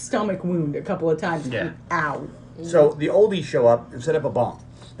his stomach wound a couple of times. Yeah. Ow. So the oldies show up and set up a bomb.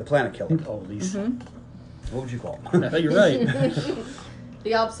 The planet killer. Oldies. What would you call I them? thought you're right.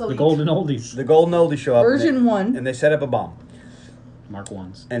 The obsolete. The golden oldies. The golden oldies show up. Version and they, 1. And they set up a bomb. Mark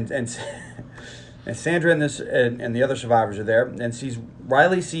ones. And Sandra and the other survivors are there. And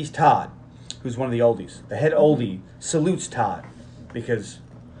Riley sees Todd, who's one of the oldies. The head oldie salutes Todd because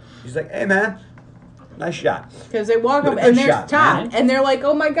he's like, hey man, nice shot. Because they walk up Good and there's shot, Todd. man. And they're like,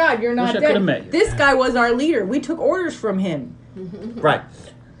 oh my God, you're not Wish I coulda dead. met you. This guy was our leader. We took orders from him. Right.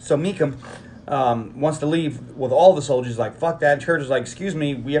 So Meekum wants to leave with all the soldiers. Like, fuck that. Church is like, excuse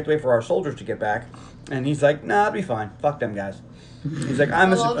me, we have to wait for our soldiers to get back. And he's like, nah, it'll be fine. Fuck them guys. He's like,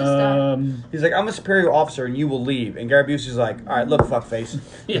 I'm a superior officer and you will leave. And Gary Busey's like, all right, look, fuckface.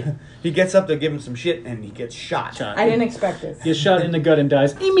 Yeah. He gets up to give him some shit and he gets shot. I didn't expect this. Gets shot in the gut and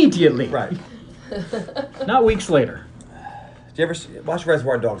dies immediately. Right. Not weeks later. Did you ever watch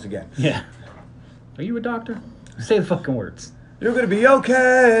Reservoir Dogs again? Yeah. Are you a doctor? Say the fucking words. You're gonna be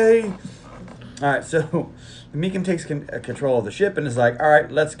okay. All right, so Meekum takes control of the ship and is like, all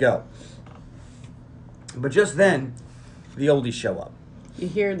right, let's go. But just then, the oldies show up. You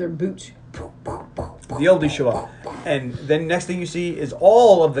hear their boots. The oldies show up. And then next thing you see is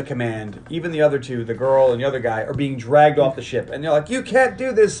all of the command, even the other two, the girl and the other guy, are being dragged off the ship. And they're like, you can't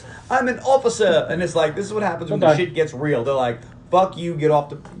do this. I'm an officer. And it's like, this is what happens when the Bye-bye. shit gets real. They're like, fuck you, get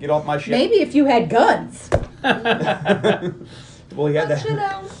off my ship. Maybe if you had guns. Well, he had Punch it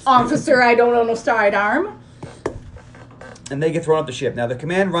that. out. Officer, I don't own a sidearm. And they get thrown off the ship. Now, the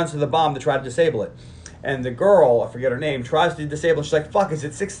command runs to the bomb to try to disable it. And the girl, I forget her name, tries to disable it. She's like, fuck, is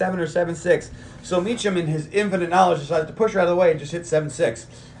it 6-7 or 7-6? So Meacham, in his infinite knowledge, decides to push her out of the way and just hit 7-6.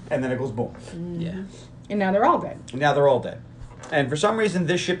 And then it goes boom. Yeah. And now they're all dead. And now they're all dead. And for some reason,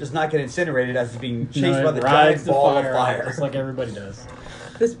 this ship does not get incinerated as it's being chased No, by it the rides giant ball of out, fire. just like everybody does.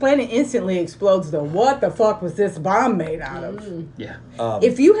 This planet instantly explodes, though. What the fuck was this bomb made out of? Yeah.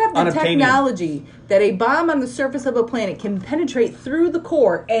 If you have the Unobtainium. technology that a bomb on the surface of a planet can penetrate through the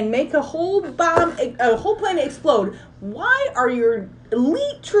core and make a whole planet explode, why are your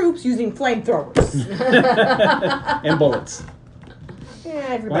elite troops using flamethrowers? And bullets. Yeah,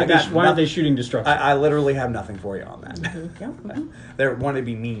 Why, everybody. why aren't they shooting destruction? I literally have nothing for you on that. Yeah, mhm. They want to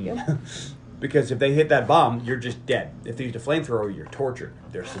be mean. Because if they hit that bomb, you're just dead. If they used a flamethrower, you're tortured.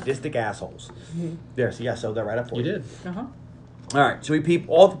 They're sadistic assholes. There, see, I sewed that right up for you. You did. Uh-huh. All right, so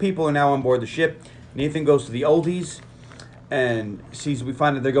all the people are now on board the ship. Nathan goes to the oldies and we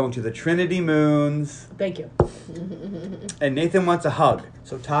find that they're going to the Trinity Moons. Thank you. And Nathan wants a hug,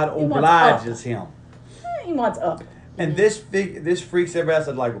 so Todd wants obliges him. He wants up. And this freaks everybody else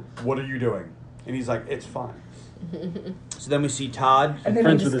out, like, what are you doing? And he's like, it's fine. So then we see Todd. And then they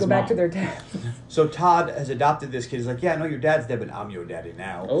Friends just with go his back mom. to their dad. So Todd has adopted this kid. He's like, yeah, I know your dad's dead, but I'm your daddy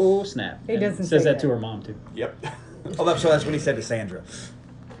now. Oh, snap. He And doesn't says say that to that. her mom, too. Yep. So that's what he said to Sandra.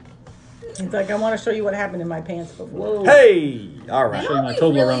 He's like, I want to show you what happened in my pants before. Hey! All And right. Show you all my we've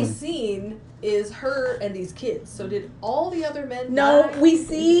Toblerone. really seen is her and these kids. So did all the other men No, die? we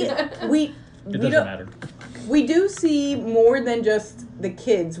see we It we doesn't don't matter. we do see more than just the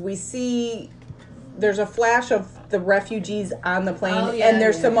kids. We see there's a flash of the refugees on the plane, Oh, yeah, and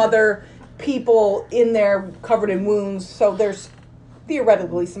there's yeah. some other people in there covered in wounds. So there's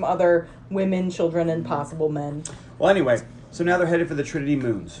theoretically some other women, children, and possible men. Well, anyway, so now they're headed for the Trinity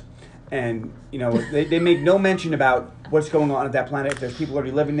Moons. And, they make no mention about what's going on at that planet, if there's people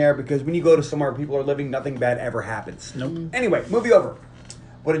already living there, because when you go to somewhere where people are living, nothing bad ever happens. Nope. Anyway, movie over.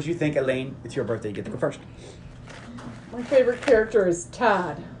 What did you think, Elaine? It's your birthday. You get to go first. My favorite character is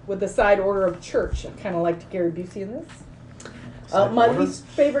Todd with the side order of church. I kind of liked Gary Busey in this. Side My order? least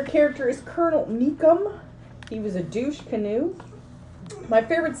favorite character is Colonel Meekum. He was a douche canoe. My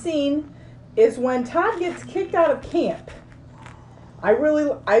favorite scene is when Todd gets kicked out of camp.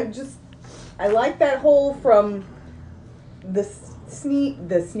 I like that whole from the scene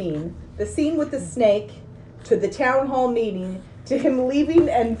with the snake to the town hall meeting to him leaving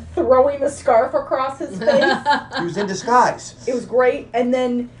and throwing a scarf across his face. He was in disguise. It was great. And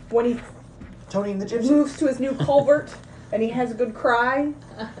then when he Tony and the Gypsy. moves to his new culvert and he has a good cry,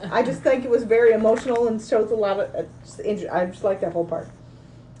 I just think it was very emotional and shows a lot of. I just like that whole part.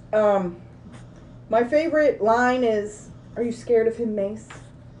 My favorite line is, "Are you scared of him, Mace?"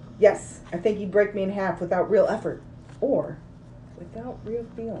 Yes, I think he'd break me in half without real effort, or without real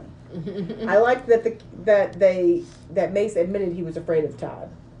feeling. I liked that Mace admitted he was afraid of Todd,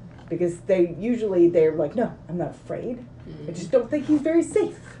 because they're like, no, I'm not afraid. I just don't think he's very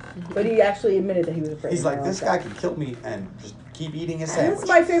safe. But he actually admitted that he was afraid. He's and I like, this that. guy can kill me and just keep eating his And sandwich. this is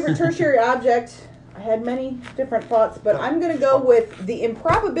my favorite tertiary object. I had many different thoughts, but I'm going to go with the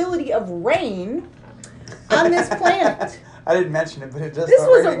improbability of rain on this planet. I didn't mention it, but it does. This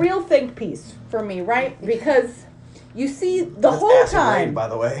start was a raining. real think piece for me, right? Because you see the That's whole acid rain, time, by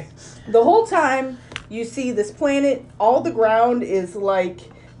the way. the whole time you see this planet, all the ground is like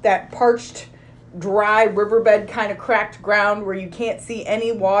that parched, dry riverbed kind of cracked ground where you can't see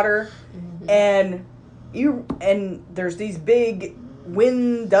any water, and there's these big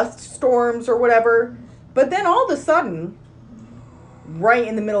wind dust storms or whatever. But then all of a sudden, right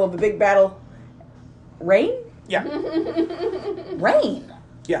in the middle of a big battle, rain. Yeah. Rain.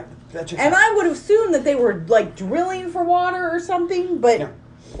 Yeah. That's And I would assume that they were like drilling for water or something, but Yeah.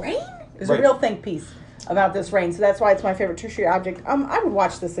 rain is Right. a real think piece about this rain. So that's why it's my favorite tertiary object. I would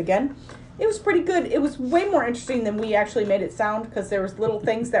watch this again. It was pretty good. It was way more interesting than we actually made it sound, because there was little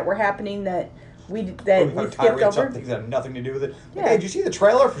things that were happening that we skipped over. Things that have nothing to do with it. Yeah. Hey, did you see the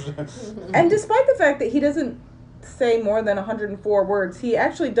trailer? And despite the fact that he doesn't say more than 104 words, he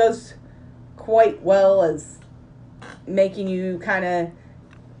actually does quite well as making you kind of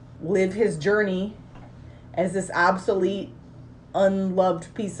live his journey as this obsolete,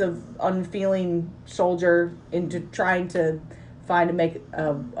 unloved piece of unfeeling soldier into trying to make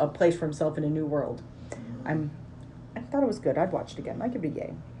a place for himself in a new world. I thought it was good. I'd watch it again. I could be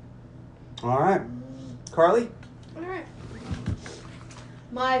gay. All right. Carly? Alright.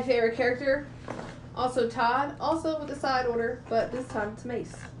 My favorite character, also Todd, also with the side order, but this time it's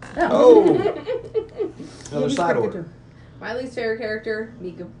Mace. Oh. Another He's side pretty order. good, My least favorite character,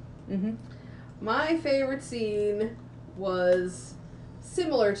 Mika. too. Mhm. My favorite scene was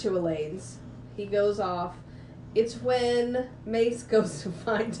similar to Elaine's. He goes off. It's when Mace goes to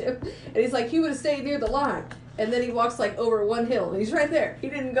find him, and he's like, he would have stayed near the line. And then he walks like over one hill, and he's right there. He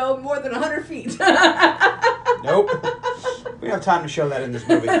didn't go more than 100 feet. Nope. We don't have time to show that in this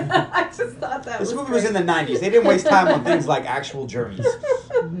movie. I just thought that This was movie was in the 90s. They didn't waste time on things like actual journeys.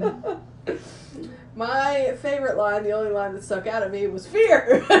 My favorite line, the only line that stuck out at me, was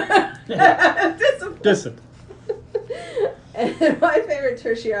fear. Discipline. Discipline. And my favorite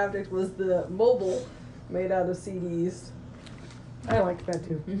tertiary object was the mobile made out of CDs. I liked that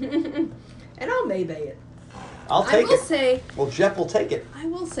too. And I'll Maybay it. I'll take I will it. say, Well, Jeff will take it.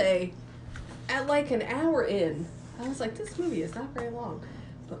 at like an hour in, I was like, this movie is not very long.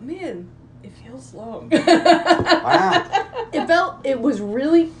 But man, It feels slow. Wow. It was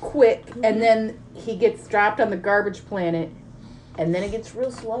really quick, and then he gets dropped on the garbage planet, and then it gets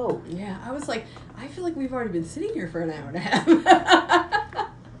real slow. Yeah, I was like, I feel like we've already been sitting here for an hour and a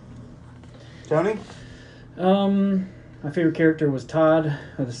half. Tony? My favorite character was Todd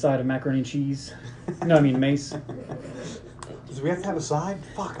with a side of macaroni and cheese. No, I mean Mace. Do we have to have a side?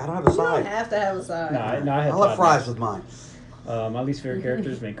 Fuck, I don't have a You don't side. have to have a side. No, I had I'll Todd have fries Mace. with mine. My least favorite character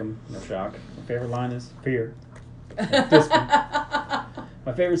is Minkum. No shock. My favorite line is fear. This one.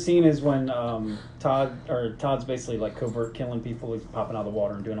 My favorite scene is when Todd's basically like covert killing people. He's popping out of the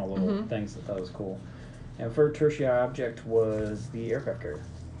water and doing all the little things. I thought it was cool. And for tertiary object was the aircraft carrier,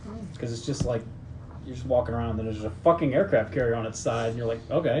 because it's just like you're just walking around and there's a fucking aircraft carrier on its side, and you're like,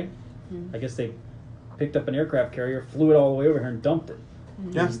 okay, I guess they picked up an aircraft carrier, flew it all the way over here, and dumped it.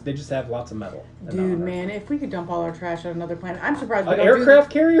 Yeah. They just have lots of metal. Dude, man, if we could dump all our trash on another planet, I'm surprised we An don't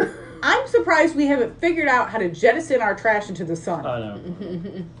aircraft carrier? I'm surprised we haven't figured out how to jettison our trash into the sun. I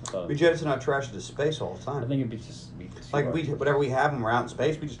know. We jettison our trash into space all the I time. think it'd be just Like, whatever we have when we're out in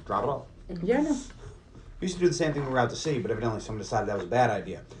space, we just drop it off. Yeah, no. We used to do the same thing when we were out to sea, but evidently someone decided that was a bad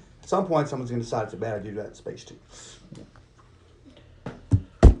idea. At some point, someone's going to decide it's a bad idea to do that in space, too.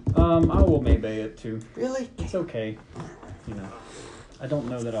 I will maybe it too. Really? It's okay. You know, I don't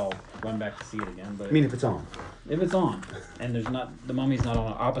know that I'll run back to see it again, but I mean, if it's on. if it's on and the mummy's not on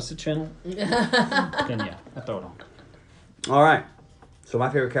an opposite channel, then yeah, I'll throw it on. All right. So my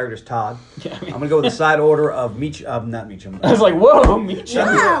favorite character is Todd. Yeah, I I'm mean, going to go with the side order of not Meacham. I was like, whoa, Meechum.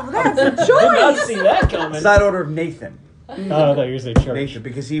 Wow, that's a Did not choice. see that coming. Side order of Nathan. Oh, I thought you were going to say church. Nathan,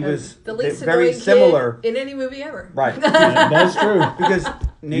 because he was The least very annoying similar. kid in any movie ever. Right. Yeah, that's true. Because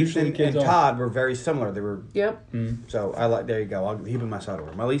Usually Nathan kids and are. Todd were very similar. They were Yep. so I like. There you go. I'll keep him in my side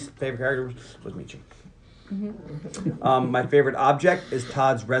order. My least favorite character was Meacham. My favorite object is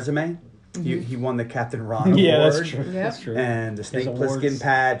Todd's resume. He won the Captain Ron Yeah, award. that's true. Yep. That's true. And the Snake awards. Plissken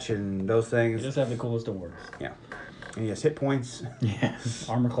patch and those He things. does have the coolest awards. Yeah. And he has hit points. Yeah.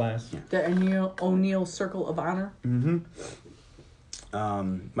 Armor class. The O'Neill Circle of Honor.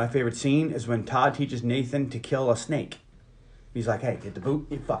 My favorite scene is when Todd teaches Nathan to kill a snake. He's like, hey, get the boot,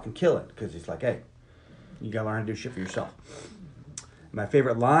 you fucking kill it. Because he's like, hey, you gotta learn how to do shit for yourself. My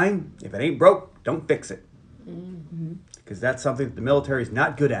favorite line, if it ain't broke, don't fix it. Because that's something that the military is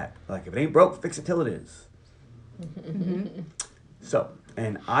not good at. Like, if it ain't broke, fix it till it is. So,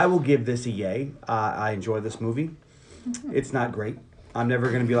 and I will give this a yay. I enjoy this movie. It's not great. I'm never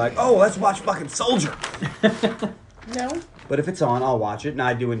going to be like, oh, let's watch fucking Soldier. No. But if it's on, I'll watch it, and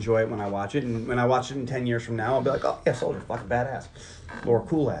I do enjoy it when I watch it. And when I watch it in 10 years from now, I'll be like, oh, yeah, Soldier, fucking badass. Or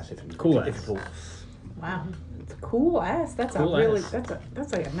cool ass, if Cool if ass. you're cool. Wow. It's a cool ass. That's Cool a really ass.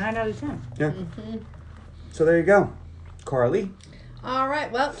 that's like a 9 out of 10. Yeah. So there you go. Carly. All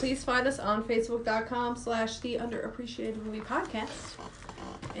right. Well, please find us on Facebook.com/The Underappreciated Movie Podcast.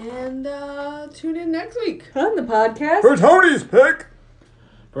 And tune in next week. On the podcast. For Tony's pick.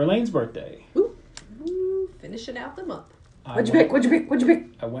 For Elaine's birthday, Ooh, finishing out the month. What'd you pick? What'd you pick? What'd you pick?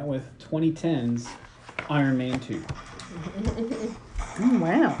 I went with 2010's Iron Man 2. Oh,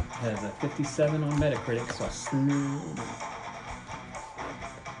 wow. It has a 57 on Metacritic, so I snooed.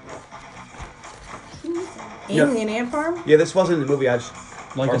 Yep. Alien Ant Farm? Yeah, this wasn't in the movie. I just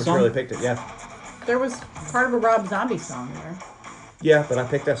Like the song? arbitrarily picked it. Yeah. There was part of a Rob Zombie song there. Yeah, but I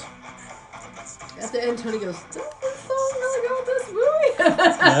picked this. At the end, Tony goes, does this song really go with this movie?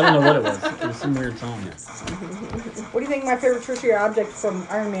 Yeah, I don't know what it was. It was some weird song. What do you think my favorite tertiary object from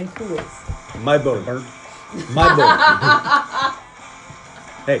Iron Man 2 is? My boat. My boat.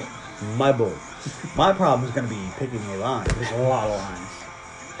 Hey, my boat. My problem is going to be picking a line. There's a lot of lines.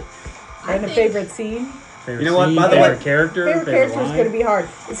 And a think- favorite scene? Favorite You know what, scene, by the favorite way- character, Favorite character is line. going to be hard.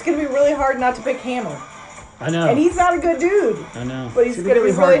 It's going to be really hard not to pick Hamill. I know. And he's not a good dude. I know. But he's going to be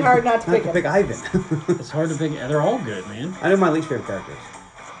really hard not to pick him. Ivan. It's hard to pick. They're all good, man. I know my least favorite characters.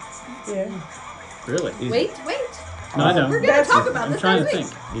 Yeah. Really. Easy. Wait. No, I know. We're going to That's- talk about I'm this trying next to week.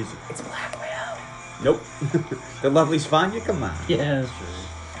 think. Easy. It's Black Widow. Nope. The lovely's fine. You come on. Yeah, that's true.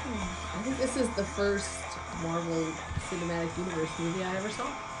 I think this is the first Marvel Cinematic Universe movie I ever saw.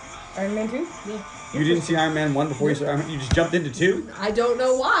 Iron Man 2? Yeah. You didn't see Iron Man 1 before you saw Iron Man? You just jumped into 2? I don't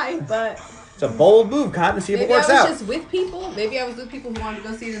know why, but It's a bold move, Cotton, to see if maybe it I works was out. just with people. Maybe I was with people who wanted to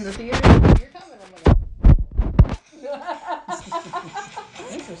go see it in the theater. You're coming.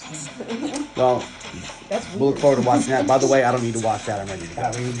 Interesting. Well, That's we'll look weird. forward to watching that. By the way, I don't need to watch that. I'm ready to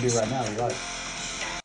go. We need to do right now. You like?